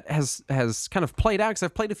 And what that has kind of played out, because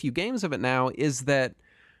I've played a few games of it now, is that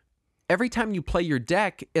every time you play your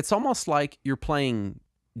deck, it's almost like you're playing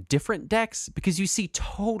different decks because you see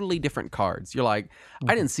totally different cards. You're like,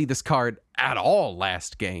 I didn't see this card at all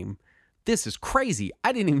last game. This is crazy.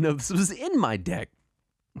 I didn't even know this was in my deck.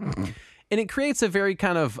 And it creates a very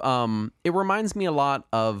kind of, it reminds me a lot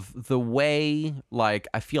of the way, like,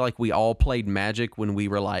 I feel like we all played Magic when we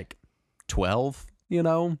were like 12. You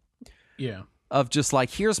know? Yeah. Of just like,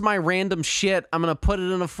 here's my random shit. I'm going to put it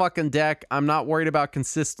in a fucking deck. I'm not worried about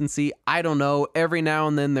consistency. I don't know. Every now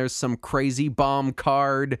and then there's some crazy bomb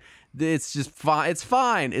card. It's just fine. It's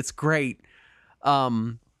fine. It's great.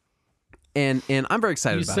 And I'm very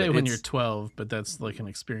excited about it. You say when you're 12, but that's like an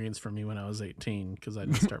experience for me when I was 18 because I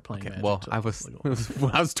didn't start playing Magic. Well, I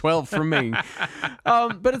was 12 for me.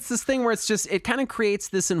 But it's this thing where it's just, it kind of creates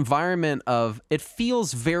this environment of, it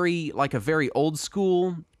feels very like a very old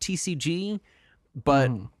school TCG, but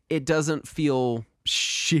it doesn't feel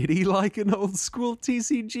shitty like an old school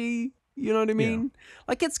TCG. You know what I mean? Yeah.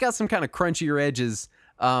 Like, it's got some kind of crunchier edges,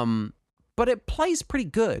 but it plays pretty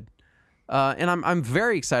good. And I'm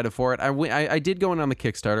very excited for it. I did go in on the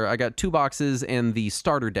Kickstarter. I got 2 boxes and the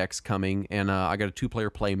starter deck's coming, and I got a 2-player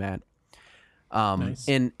playmat. Nice.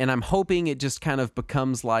 And I'm hoping it just kind of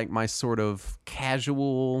becomes like my sort of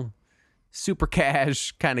casual, super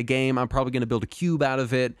cash kind of game. I'm probably going to build a cube out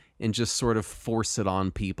of it and just sort of force it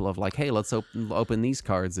on people of like, hey, let's open these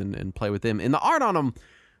cards and play with them. And the art on them,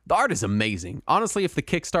 the art is amazing. Honestly, if the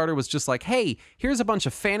Kickstarter was just like, hey, here's a bunch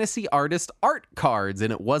of fantasy artist art cards,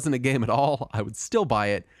 and it wasn't a game at all, I would still buy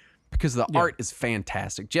it because the art is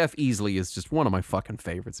fantastic. Jeff Easley is just one of my fucking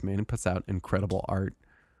favorites, man. He puts out incredible art.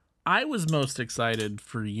 I was most excited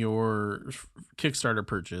for your Kickstarter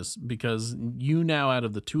purchase because you now, out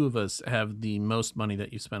of the 2 of us, have the most money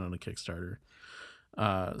that you spent on a Kickstarter.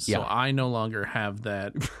 So I no longer have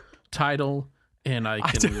that title. And I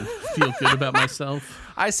can feel good about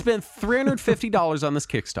myself. I spent $350 on this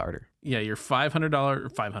Kickstarter. Yeah, you're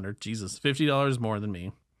 $50 more than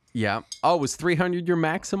me. Yeah. Oh, was 300 your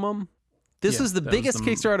maximum? This is the biggest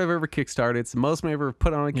Kickstarter I've ever kickstarted. It's the most I've ever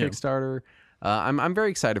put on a Kickstarter. I'm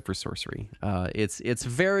very excited for Sorcery. It's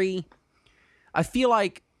very. I feel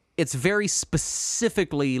like it's very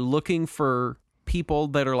specifically looking for people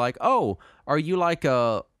that are like, oh, are you like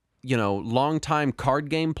a long-time card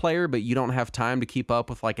game player, but you don't have time to keep up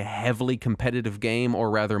with like a heavily competitive game, or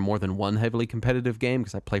rather more than one heavily competitive game,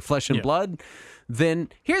 because I play Flesh and Blood, then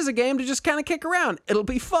here's a game to just kind of kick around. It'll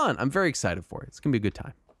be fun. I'm very excited for it. It's going to be a good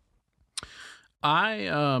time.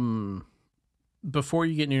 Before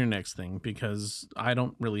you get into your next thing, because I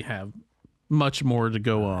don't really have much more to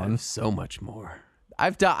go on. I have so much more.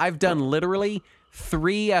 I've done literally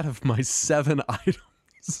 3 out of my 7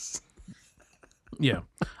 items. Yeah.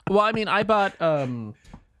 Well, I mean, I bought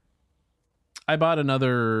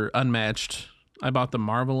another Unmatched. I bought the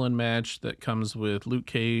Marvel Unmatched that comes with Luke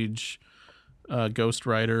Cage, Ghost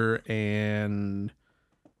Rider, and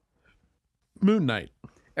Moon Knight.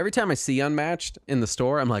 Every time I see Unmatched in the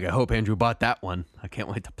store, I'm like, I hope Andrew bought that one. I can't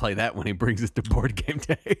wait to play that when he brings it to Board Game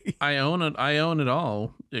Day. I own it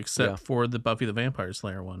all except for the Buffy the Vampire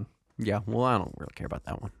Slayer one. Yeah, well, I don't really care about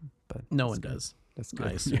that one, but no one does. That's good.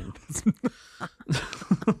 I assume.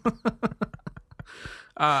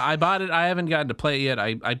 I bought it. I haven't gotten to play it yet.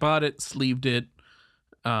 I bought it, sleeved it,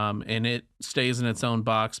 and it stays in its own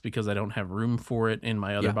box because I don't have room for it in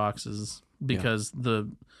my other boxes, because the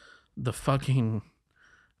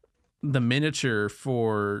miniature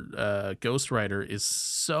for Ghost Rider is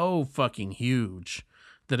so fucking huge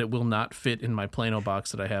that it will not fit in my Plano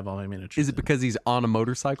box that I have all my miniatures. Is it because he's on a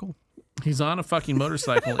motorcycle? He's on a fucking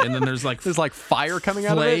motorcycle, and then there's like fire coming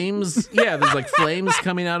out of it. Flames. Yeah, there's like flames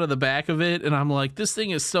coming out of the back of it, and I'm like, this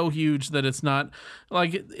thing is so huge that it's not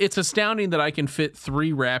like, it's astounding that I can fit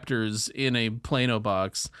 3 Raptors in a Plano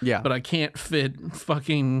box. Yeah, but I can't fit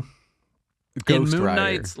fucking Ghost Moon Rider.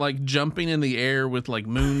 Knight's like jumping in the air with like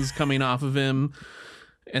moons coming off of him,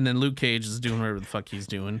 and then Luke Cage is doing whatever the fuck he's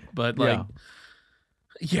doing. But like,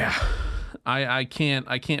 I can't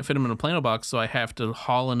fit him in a Plano box, so I have to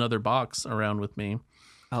haul another box around with me.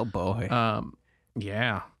 Oh boy.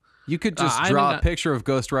 Yeah. You could just draw a picture of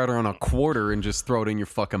Ghost Rider on a quarter and just throw it in your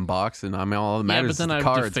fucking box, and I mean, all that matters is the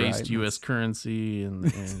cards, I've defaced U.S. currency, and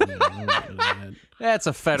that's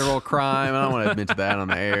a federal crime. I don't want to admit to that on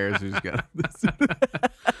the air. So just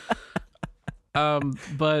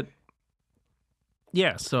but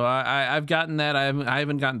yeah, so I've gotten that. I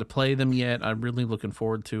haven't gotten to play them yet. I'm really looking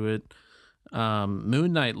forward to it.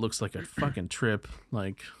 Moon Knight looks like a fucking trip.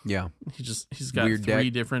 Like, he's got weird 3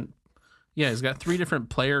 deck. different. Yeah, he's got 3 different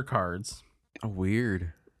player cards. Oh,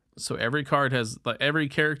 weird. So every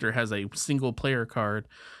character has a single player card,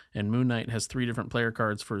 and Moon Knight has 3 different player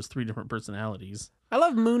cards for his 3 different personalities. I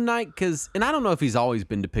love Moon Knight because, and I don't know if he's always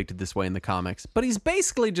been depicted this way in the comics, but he's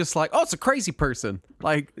basically just like, oh, it's a crazy person.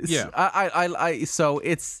 Like, so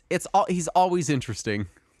he's always interesting,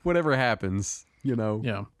 whatever happens, you know.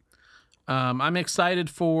 Yeah. I'm excited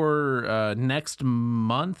for next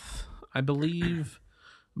month, I believe.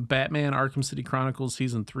 Batman Arkham City Chronicles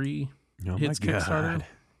Season 3 hits Kickstarter.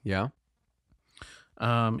 Yeah.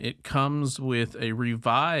 It comes with a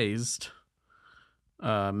revised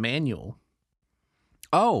manual.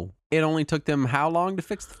 Oh, it only took them how long to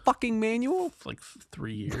fix the fucking manual? Like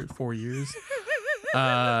 3 years, 4 years.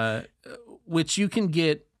 Which you can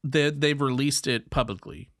get. They've released it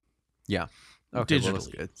publicly. Yeah. Okay, digitally. Well, that's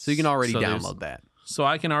good. So you can already download that. So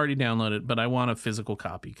I can already download it, but I want a physical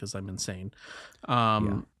copy because I'm insane.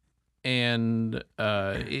 And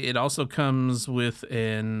it also comes with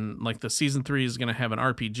the Season 3 is going to have an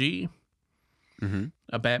RPG,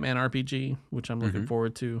 a Batman RPG, which I'm looking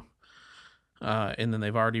forward to. And then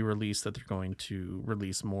they've already released that they're going to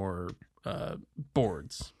release more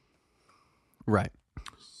boards, right?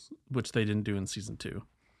 Which they didn't do in Season 2.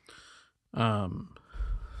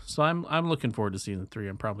 So I'm looking forward to Season 3.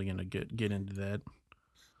 I'm probably going to get into that.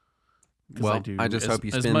 Well, I just hope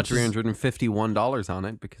you spend $351 on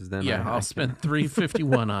it, because then I'll spend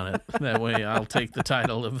 $351 on it. That way, I'll take the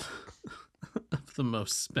title of the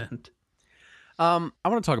most spent. I want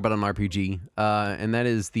to talk about an RPG, and that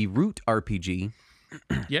is the Root RPG.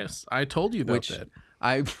 Yes, I told you about that.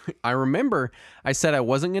 I remember I said I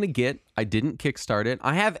wasn't going to get. I didn't kickstart it.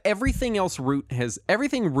 I have everything else. Root,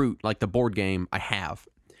 like the board game, I have.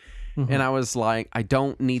 And I was like, I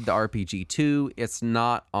don't need the RPG 2. It's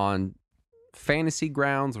not on fantasy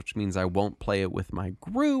grounds, which means I won't play it with my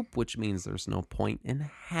group, which means there's no point in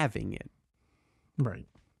having it. Right.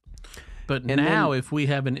 But now, if we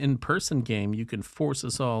have an in-person game, you can force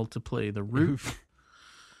us all to play the Root.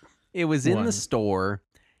 It was in the store,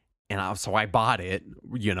 and so I bought it.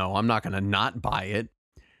 You know, I'm not going to not buy it.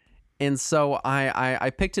 And so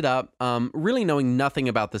I picked it up, really knowing nothing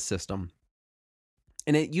about the system.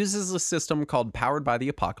 And it uses a system called Powered by the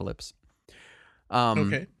Apocalypse.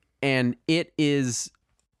 Okay. And it is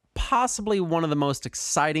possibly one of the most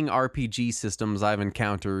exciting RPG systems I've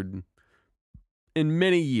encountered in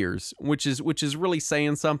many years, which is really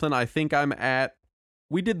saying something. I think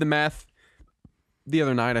we did the math the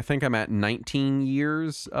other night. I think I'm at 19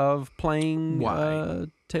 years of playing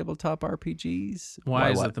tabletop RPGs.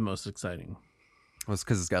 Why is it the most exciting? Well, it's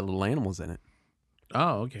because it's got little animals in it.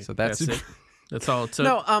 Oh, okay. So that's it. That's all it took.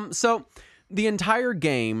 No, so the entire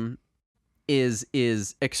game is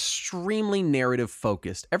extremely narrative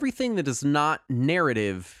focused. Everything that is not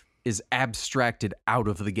narrative is abstracted out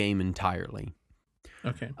of the game entirely.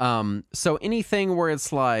 Okay. So anything where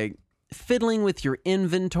it's like fiddling with your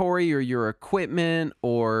inventory or your equipment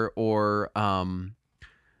or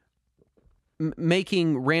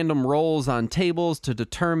making random rolls on tables to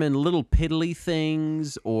determine little piddly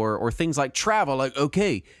things or things like travel, like,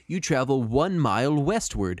 okay, you travel 1 mile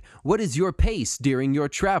westward. What is your pace during your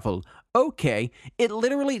travel? Okay. It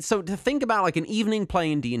literally, so to think about like an evening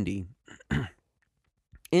playing D&D,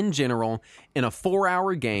 in general, in a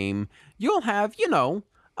 4-hour game, you'll have,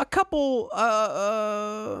 a couple,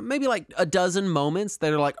 maybe like a dozen moments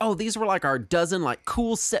that are like, oh, these were like our dozen like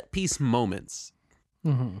cool set piece moments.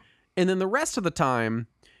 Mm-hmm. And then the rest of the time,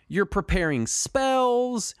 you're preparing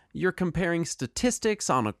spells, you're comparing statistics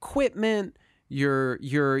on equipment,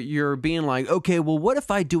 you're being like, okay, well, what if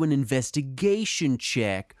I do an investigation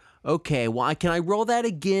check? Okay, well, can I roll that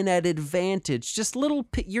again at advantage? Just little,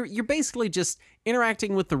 you're basically just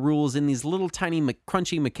interacting with the rules in these little tiny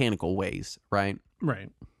crunchy mechanical ways, right? Right.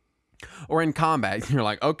 Or in combat, you're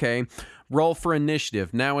like, okay, roll for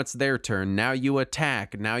initiative. Now it's their turn. Now you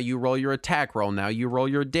attack. Now you roll your attack roll. Now you roll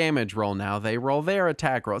your damage roll. Now they roll their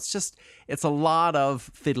attack roll. It's a lot of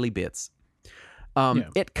fiddly bits.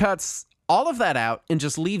 It cuts all of that out and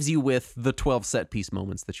just leaves you with the 12 set piece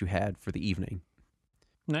moments that you had for the evening.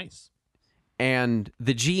 Nice. And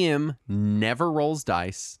the GM never rolls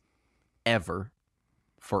dice, ever,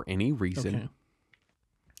 for any reason. Okay.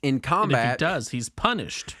 In combat, and if he does, he's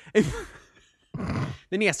punished.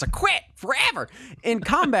 Then he has to quit forever. In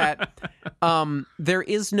combat, there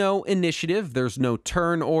is no initiative. There's no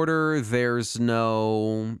turn order. There's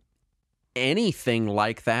no anything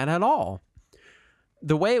like that at all.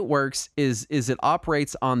 The way it works is it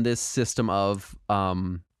operates on this system of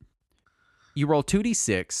you roll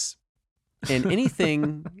 2d6, and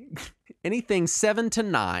anything 7 to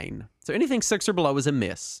 9. So anything 6 or below is a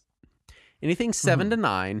miss. Anything 7 to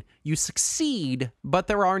 9, you succeed, but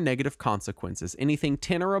there are negative consequences. Anything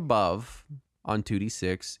 10 or above on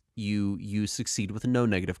 2d6, you succeed with no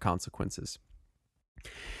negative consequences.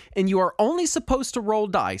 And you are only supposed to roll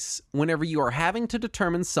dice whenever you are having to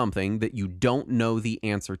determine something that you don't know the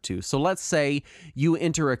answer to. So let's say you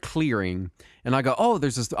enter a clearing, and I go, oh,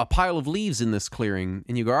 there's a pile of leaves in this clearing.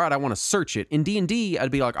 And you go, all right, I want to search it. In D&D,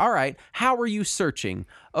 I'd be like, all right, how are you searching?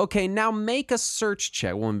 Okay, now make a search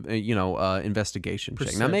check. Well, investigation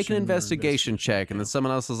check. Now make an investigation check. And then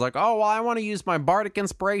someone else is like, oh, well, I want to use my bardic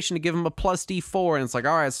inspiration to give him a plus D4. And it's like,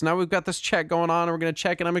 all right, so now we've got this check going on, and we're going to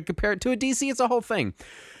check it. I'm going to compare it to a DC. It's a whole thing.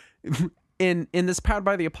 In this Powered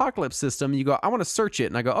by the Apocalypse system, you go, I want to search it.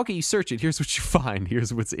 And I go, okay, you search it. Here's what you find.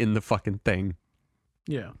 Here's what's in the fucking thing.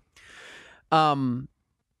 Yeah. And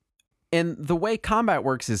the way combat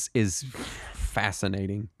works is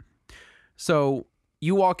fascinating. So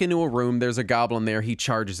you walk into a room, there's a goblin there, he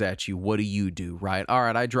charges at you. What do? Right? All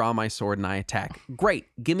right, I draw my sword and I attack. Great.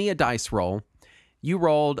 Give me a dice roll. You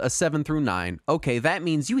rolled a 7 through 9. Okay, that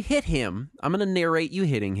means you hit him. I'm going to narrate you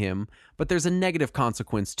hitting him, but there's a negative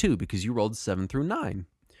consequence too because you rolled 7 through 9.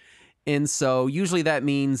 And so usually that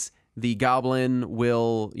means the goblin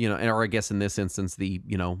will, or I guess in this instance, the,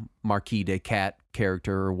 Marquis de Cat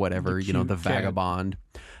character or whatever, the vagabond,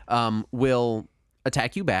 will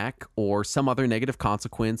attack you back or some other negative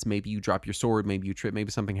consequence. Maybe you drop your sword, maybe you trip,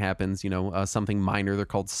 maybe something happens, something minor. They're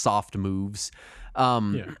called soft moves.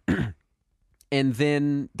 And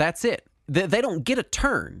then that's it. They don't get a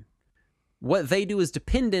turn. What they do is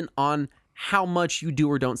dependent on how much you do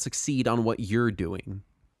or don't succeed on what you're doing.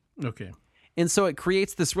 Okay. And so it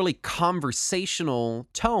creates this really conversational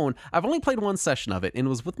tone. I've only played one session of it, and it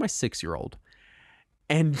was with my 6-year-old.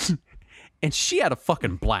 And she had a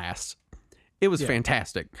fucking blast. It was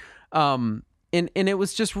fantastic. And it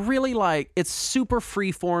was just really like, it's super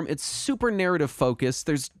freeform. It's super narrative focused.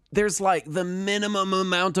 There's like the minimum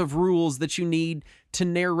amount of rules that you need to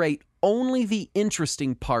narrate only the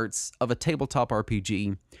interesting parts of a tabletop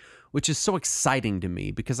RPG, which is so exciting to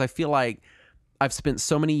me because I feel like I've spent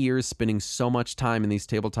so many years spending so much time in these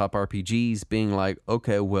tabletop RPGs being like,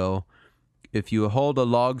 okay, well, if you hold a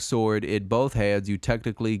log sword in both hands, you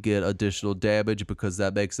technically get additional damage because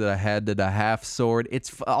that makes it a hand and a half sword.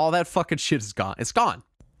 It's all that fucking shit is gone. It's gone.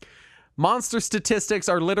 Monster statistics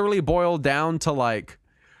are literally boiled down to like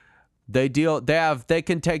they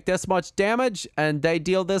can take this much damage and they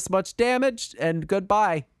deal this much damage and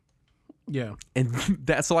goodbye. Yeah. And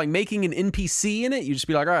that's like making an NPC in it. You just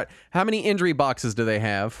be like, all right, how many injury boxes do they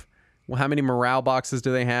have? Well, how many morale boxes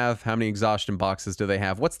do they have? How many exhaustion boxes do they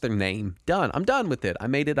have? What's their name? Done. I'm done with it. I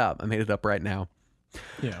made it up. I made it up right now.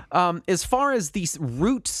 Yeah. As far as the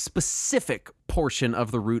root specific portion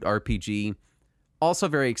of the Root RPG, also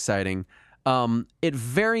very exciting. It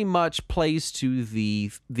very much plays to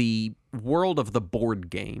the world of the board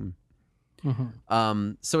game.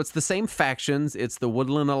 Mm-hmm. So it's the same factions. It's the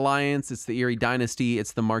Woodland Alliance, it's the Eerie Dynasty,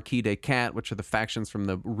 it's the Marquis de Cat, which are the factions from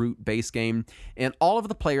the Root base game, and all of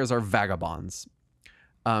the players are vagabonds.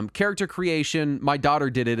 Character creation, my daughter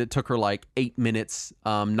did it. It took her like 8 minutes,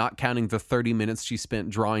 not counting the 30 minutes she spent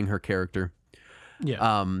drawing her character.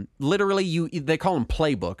 Yeah. Literally, they call them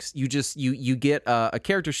playbooks. You get a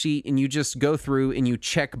character sheet and you just go through and you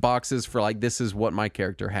check boxes for like, this is what my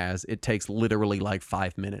character has. It takes literally like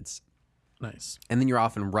 5 minutes. Nice. And then you're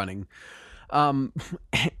off and running. And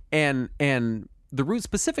the Root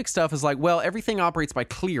specific stuff is like, well, everything operates by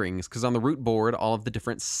clearings because on the Root board, all of the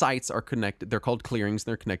different sites are connected. They're called clearings.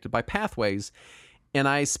 They're connected by pathways. And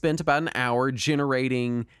I spent about an hour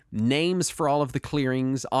generating names for all of the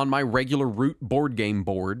clearings on my regular Root board game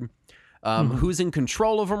board. Who's in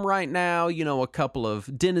control of them right now? You know, a couple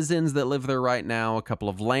of denizens that live there right now, a couple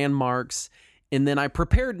of landmarks. And then I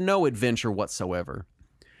prepared no adventure whatsoever.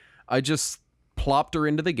 I just plopped her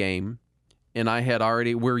into the game, and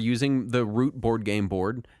we're using the Root board game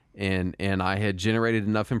board, and I had generated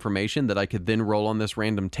enough information that I could then roll on this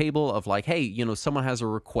random table of like, hey, you know, someone has a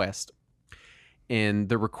request. And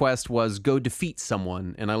the request was go defeat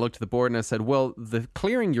someone. And I looked at the board and I said, well, the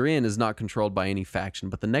clearing you're in is not controlled by any faction,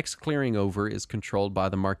 but the next clearing over is controlled by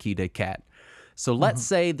the Marquis de Cat. So let's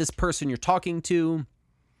say this person you're talking to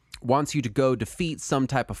wants you to go defeat some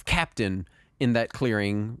type of captain in that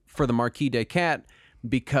clearing for the Marquis de Cat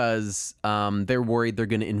because they're worried they're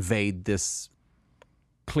going to invade this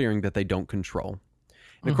clearing that they don't control.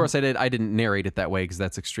 And of course, I didn't narrate it that way because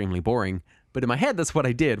that's extremely boring. But in my head, that's what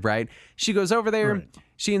I did, right? She goes over there. Right.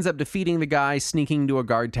 She ends up defeating the guy, sneaking into a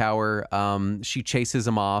guard tower. She chases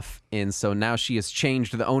him off. And so now she has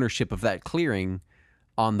changed the ownership of that clearing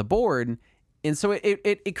on the board. And so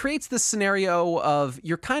it creates this scenario of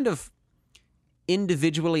you're kind of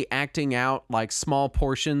individually acting out like small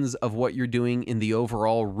portions of what you're doing in the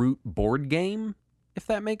overall Root board game, if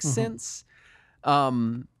that makes sense.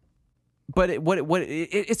 But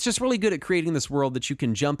it's just really good at creating this world that you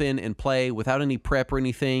can jump in and play without any prep or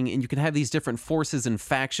anything, and you can have these different forces and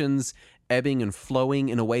factions ebbing and flowing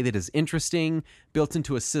in a way that is interesting, built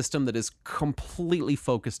into a system that is completely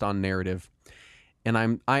focused on narrative.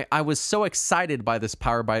 And I was so excited by this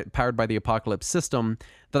Powered by the Apocalypse system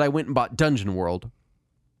that I went and bought Dungeon World,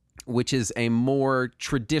 which is a more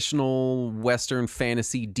traditional Western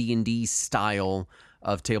fantasy D&D style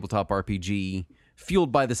of tabletop RPG,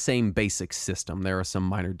 fueled by the same basic system. There are some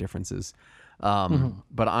minor differences,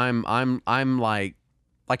 but I'm like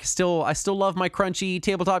I still love my crunchy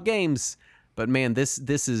tabletop games. But man, this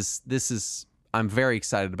is I'm very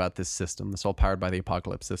excited about this system. This whole Powered by the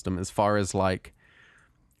Apocalypse system, as far as like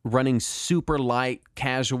running super light,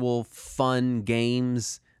 casual, fun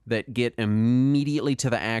games that get immediately to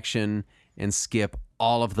the action and skip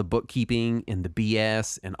all of the bookkeeping and the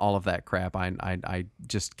BS and all of that crap. I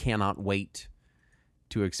just cannot wait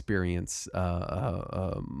to experience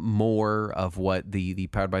more of what the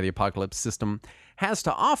Powered by the Apocalypse system has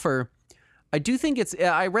to offer. I do think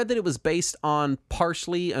I read that it was based on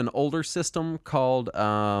partially an older system called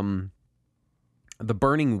the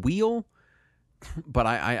Burning Wheel, but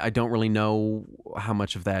I don't really know how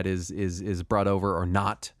much of that is brought over or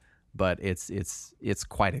not, but it's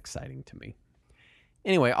quite exciting to me.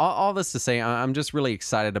 Anyway, all this to say, I'm just really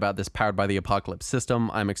excited about this Powered by the Apocalypse system.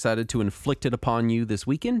 I'm excited to inflict it upon you this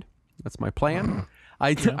weekend. That's my plan.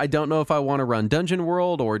 I don't know if I want to run Dungeon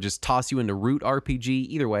World or just toss you into Root RPG,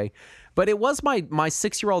 either way. But it was my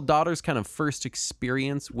 6-year-old daughter's kind of first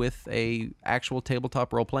experience with a actual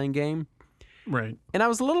tabletop role-playing game. Right. And I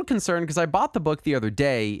was a little concerned because I bought the book the other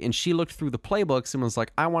day and she looked through the playbooks and was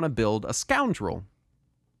like, I want to build a scoundrel.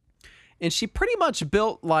 And she pretty much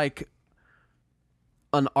built like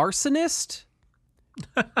an arsonist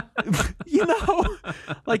You know,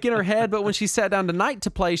 like in her head. But when she sat down tonight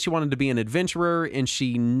to play, she wanted to be an adventurer, and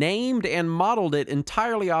she named and modeled it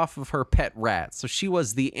entirely off of her pet rat. So she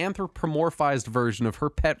was the anthropomorphized version of her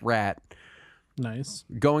pet rat. Nice.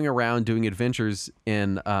 Going around doing adventures,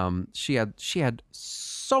 and she had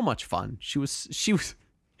so much fun. She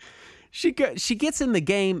gets in the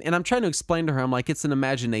game, and I'm trying to explain to her, I'm like, it's an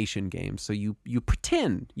imagination game. So you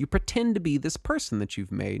pretend to be this person that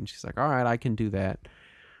you've made. And she's like, all right, I can do that.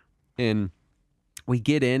 And we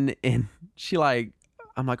get in, and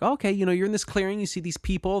I'm like, okay, you're in this clearing. You see these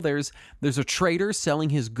people. There's a trader selling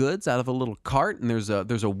his goods out of a little cart, and there's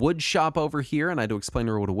a wood shop over here. And I had to explain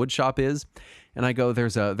to her what a wood shop is. And I go,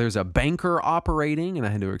 there's a banker operating, and I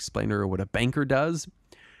had to explain to her what a banker does.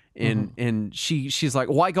 And she's like,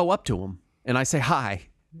 well, I go up to him and I say hi,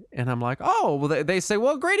 and I'm like, oh, well, they say,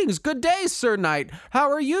 well, greetings, good day, Sir Knight. How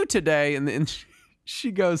are you today? And then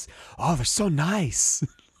she goes, oh, they're so nice.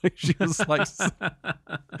 She was like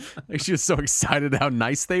she was so excited how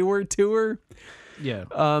nice they were to her. Yeah.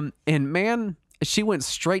 And man, she went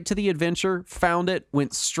straight to the adventure, found it,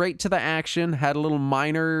 went straight to the action, had a little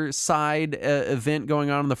minor side event going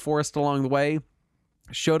on in the forest along the way,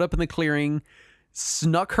 showed up in the clearing,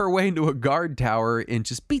 snuck her way into a guard tower, and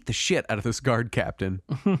just beat the shit out of this guard captain.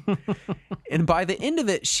 And by the end of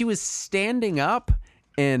it, she was standing up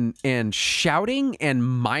and shouting and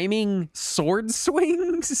miming sword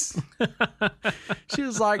swings. She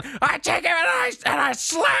was like, I take him and I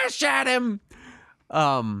slash at him.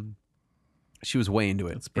 She was way into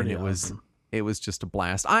it. That's pretty and awesome. It was just a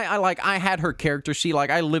blast. I had her character sheet.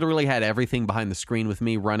 I literally had everything behind the screen with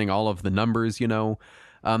me, running all of the numbers,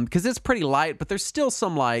 because it's pretty light, but there's still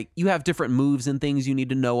some, you have different moves and things you need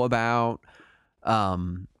to know about.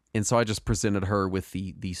 And so I just presented her with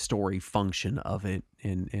the story function of it,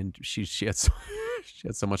 and she had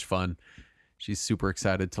so much fun. She's super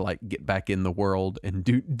excited to get back in the world and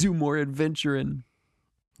do more adventuring.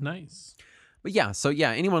 Nice. But yeah,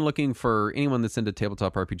 anyone that's into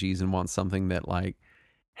tabletop RPGs and wants something that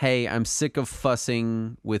hey, I'm sick of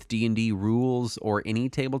fussing with D&D rules or any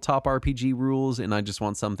tabletop RPG rules, and I just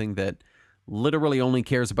want something that literally only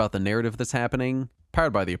cares about the narrative that's happening.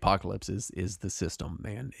 Powered by the Apocalypse is the system,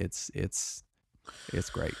 man. It's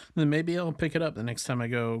great. Then maybe I'll pick it up the next time I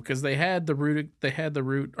go, because they had the root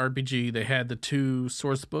RPG, they had the 2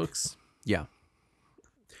 source books. Yeah.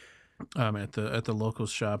 At the local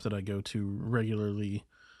shop that I go to regularly.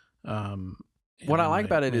 What I like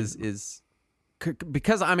about it is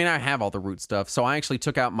because I have all the root stuff, so I actually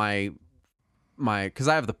took out my because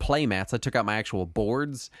I have the play mats. I took out my actual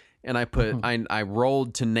boards, and I put I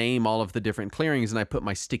rolled to name all of the different clearings, and I put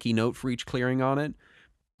my sticky note for each clearing on it.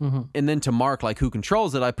 And then to mark who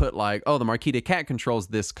controls it, I put the Marquis de Cat controls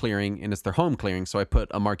this clearing, and it's their home clearing. So I put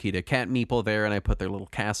a Marquis de Cat meeple there, and I put their little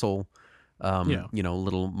castle,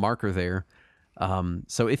 little marker there.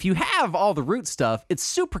 So if you have all the root stuff, it's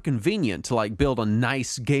super convenient to build a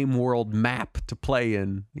nice game world map to play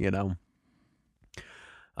in,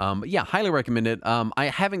 But yeah, highly recommend it. I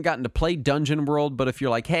haven't gotten to play Dungeon World, but if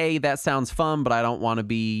you're hey, that sounds fun, but I don't want to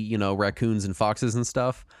be, raccoons and foxes and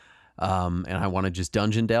stuff, and I want to just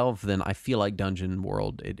dungeon delve, then I feel like Dungeon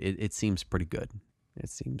World, it seems pretty good. It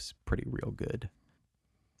seems pretty real good.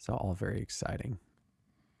 So all very exciting.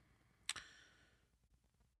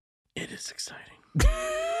 It is exciting.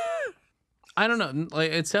 I don't know.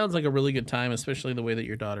 It sounds like a really good time, especially the way that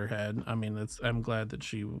your daughter had. I'm glad that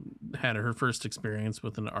she had her first experience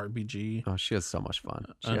with an RPG. Oh, she has so much fun.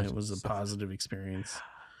 And it was a positive experience.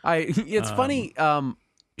 It's funny.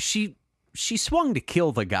 She swung to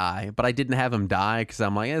kill the guy, but I didn't have him die because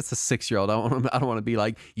I'm it's a 6-year-old. I don't want to be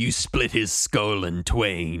you split his skull in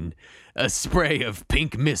twain. A spray of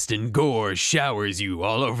pink mist and gore showers you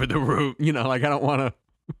all over the room. I don't want to.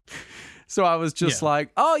 So I was just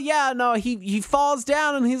oh yeah, no, he falls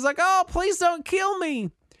down and he's oh, please don't kill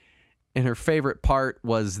me. And her favorite part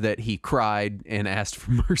was that he cried and asked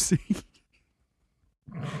for mercy.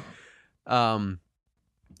 And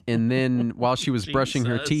then while she was brushing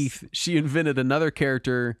her teeth, she invented another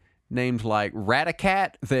character named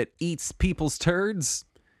Ratacat that eats people's turds,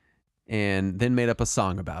 and then made up a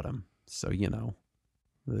song about him. So,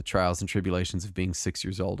 the trials and tribulations of being 6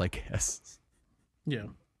 years old, I guess. Yeah.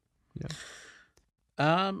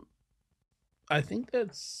 I think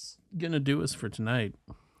that's gonna do us for tonight.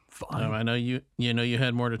 Fine. I know you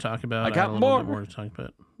had more to talk about. I got a little bit more to talk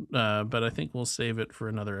about. But I think we'll save it for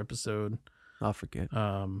another episode. I'll forget.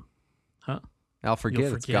 I'll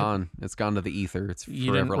forget. It's gone. It's gone to the ether. It's forever lost.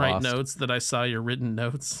 You didn't write notes that I saw your written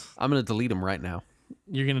notes? I'm going to delete them right now.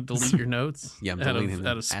 You're going to delete your notes? Yeah, I'm deleting them.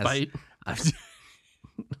 Out of spite?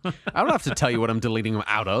 I don't have to tell you what I'm deleting them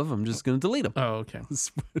out of. I'm just going to delete them. Oh, okay.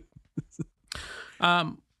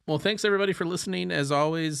 Well, thanks everybody for listening. As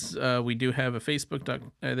always, we do have a Facebook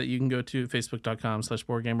that you can go to,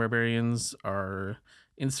 facebook.com/BoardGameBarbarians. Our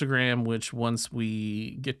Instagram, which once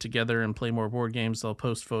we get together and play more board games, I'll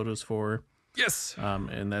post photos for. Yes.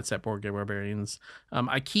 And that's at Board Game Barbarians.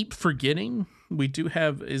 I keep forgetting we do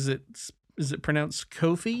have. Is it pronounced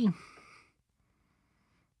Ko-fi?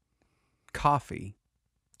 Coffee.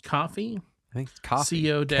 Coffee. I think it's coffee.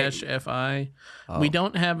 CO-FI. Oh. We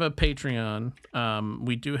don't have a Patreon.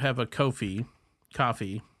 We do have a Ko-fi.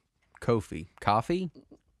 Coffee. Coffee.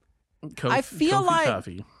 I feel like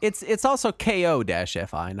coffee. It's also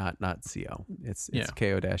KO-FI, not CO. It's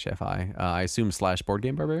KO-FI. I assume /Board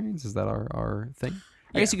Game Barbarians. Is that our thing?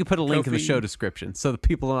 I guess you could put a link in the show description so that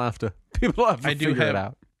people don't have to figure it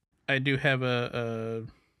out. I do have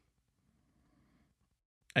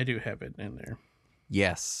I do have it in there.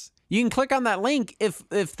 Yes. You can click on that link if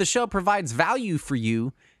the show provides value for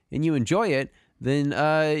you and you enjoy it. Then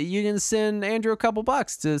you can send Andrew a couple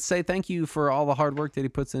bucks to say thank you for all the hard work that he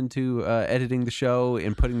puts into editing the show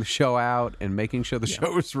and putting the show out and making sure the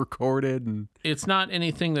show is recorded. And it's not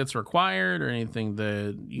anything that's required or anything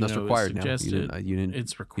that is suggested.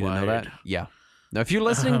 It's required. You didn't know that? Yeah. Now, if you're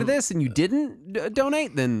listening to this and you didn't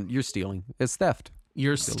donate, then you're stealing. It's theft.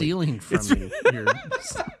 You're stealing from me.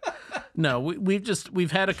 No,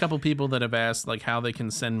 we've had a couple people that have asked like how they can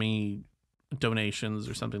send me donations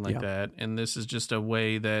or something like that, and this is just a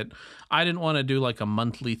way that I didn't want to do like a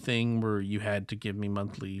monthly thing where you had to give me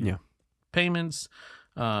monthly payments.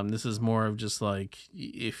 This is more of just like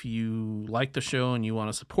if you like the show and you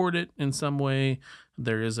want to support it in some way,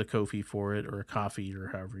 there is a Ko-fi for it, or a coffee, or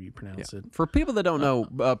however you pronounce it. For people that don't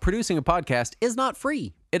know, producing a podcast is not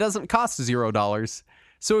free. It doesn't cost $0.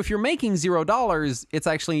 So if you're making $0, it's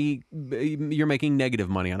actually, you're making negative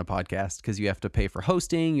money on a podcast because you have to pay for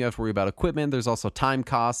hosting, you have to worry about equipment. There's also time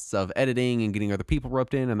costs of editing and getting other people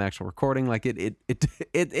roped in and the actual recording. Like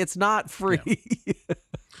it's not free. Yeah.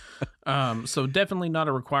 So definitely not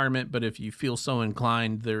a requirement, but if you feel so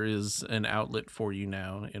inclined, there is an outlet for you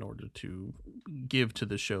now in order to give to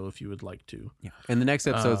the show if you would like to. Yeah. And the next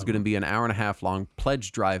episode is going to be an 1.5 hour long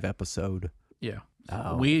pledge drive episode. Yeah.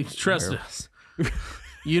 We trust us.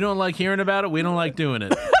 You don't like hearing about it. We don't like doing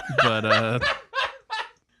it. But oh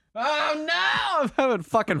no! I'm having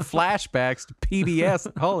fucking flashbacks to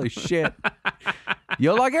PBS. Holy shit! You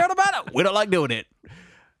don't like hearing about it. We don't like doing it.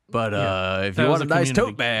 But if you want a nice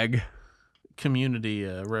tote bag, community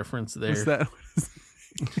reference there. What's that?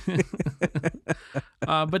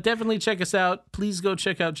 But definitely check us out. Please go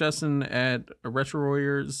check out Justin at Retro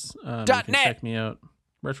Warriors. You can check me out.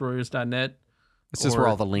 RetroWarriors.net. It's just where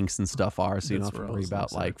all the links and stuff are, so you don't have to worry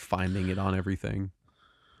about like finding it on everything.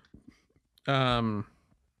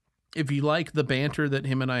 If you like the banter that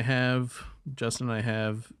him and I have, Justin and I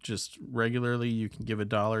have just regularly, you can give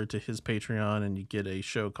 $1 to his Patreon and you get a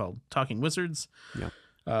show called Talking Wizards,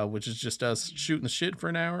 which is just us shooting the shit for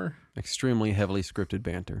an hour. Extremely heavily scripted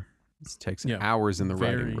banter. It takes hours in the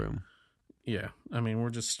writing room. Yeah. I mean,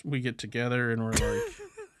 we get together and we're like,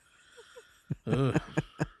 ugh.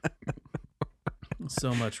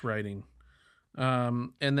 So much writing.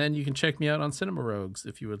 And then you can check me out on Cinema Rogues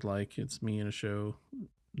if you would like. It's me in a show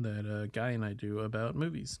that Guy and I do about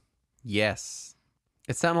movies. Yes.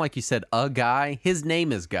 It sounded like you said a guy. His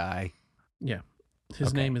name is Guy. Yeah.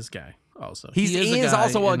 His name is Guy also. He is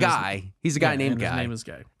also a guy. He's a guy named Guy. His name is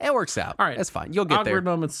Guy. It works out. All right. That's fine. You'll get there. Awkward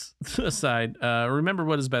moments aside. Remember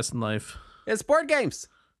what is best in life. It's board games.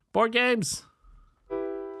 Board games. All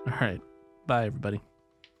right. Bye, everybody.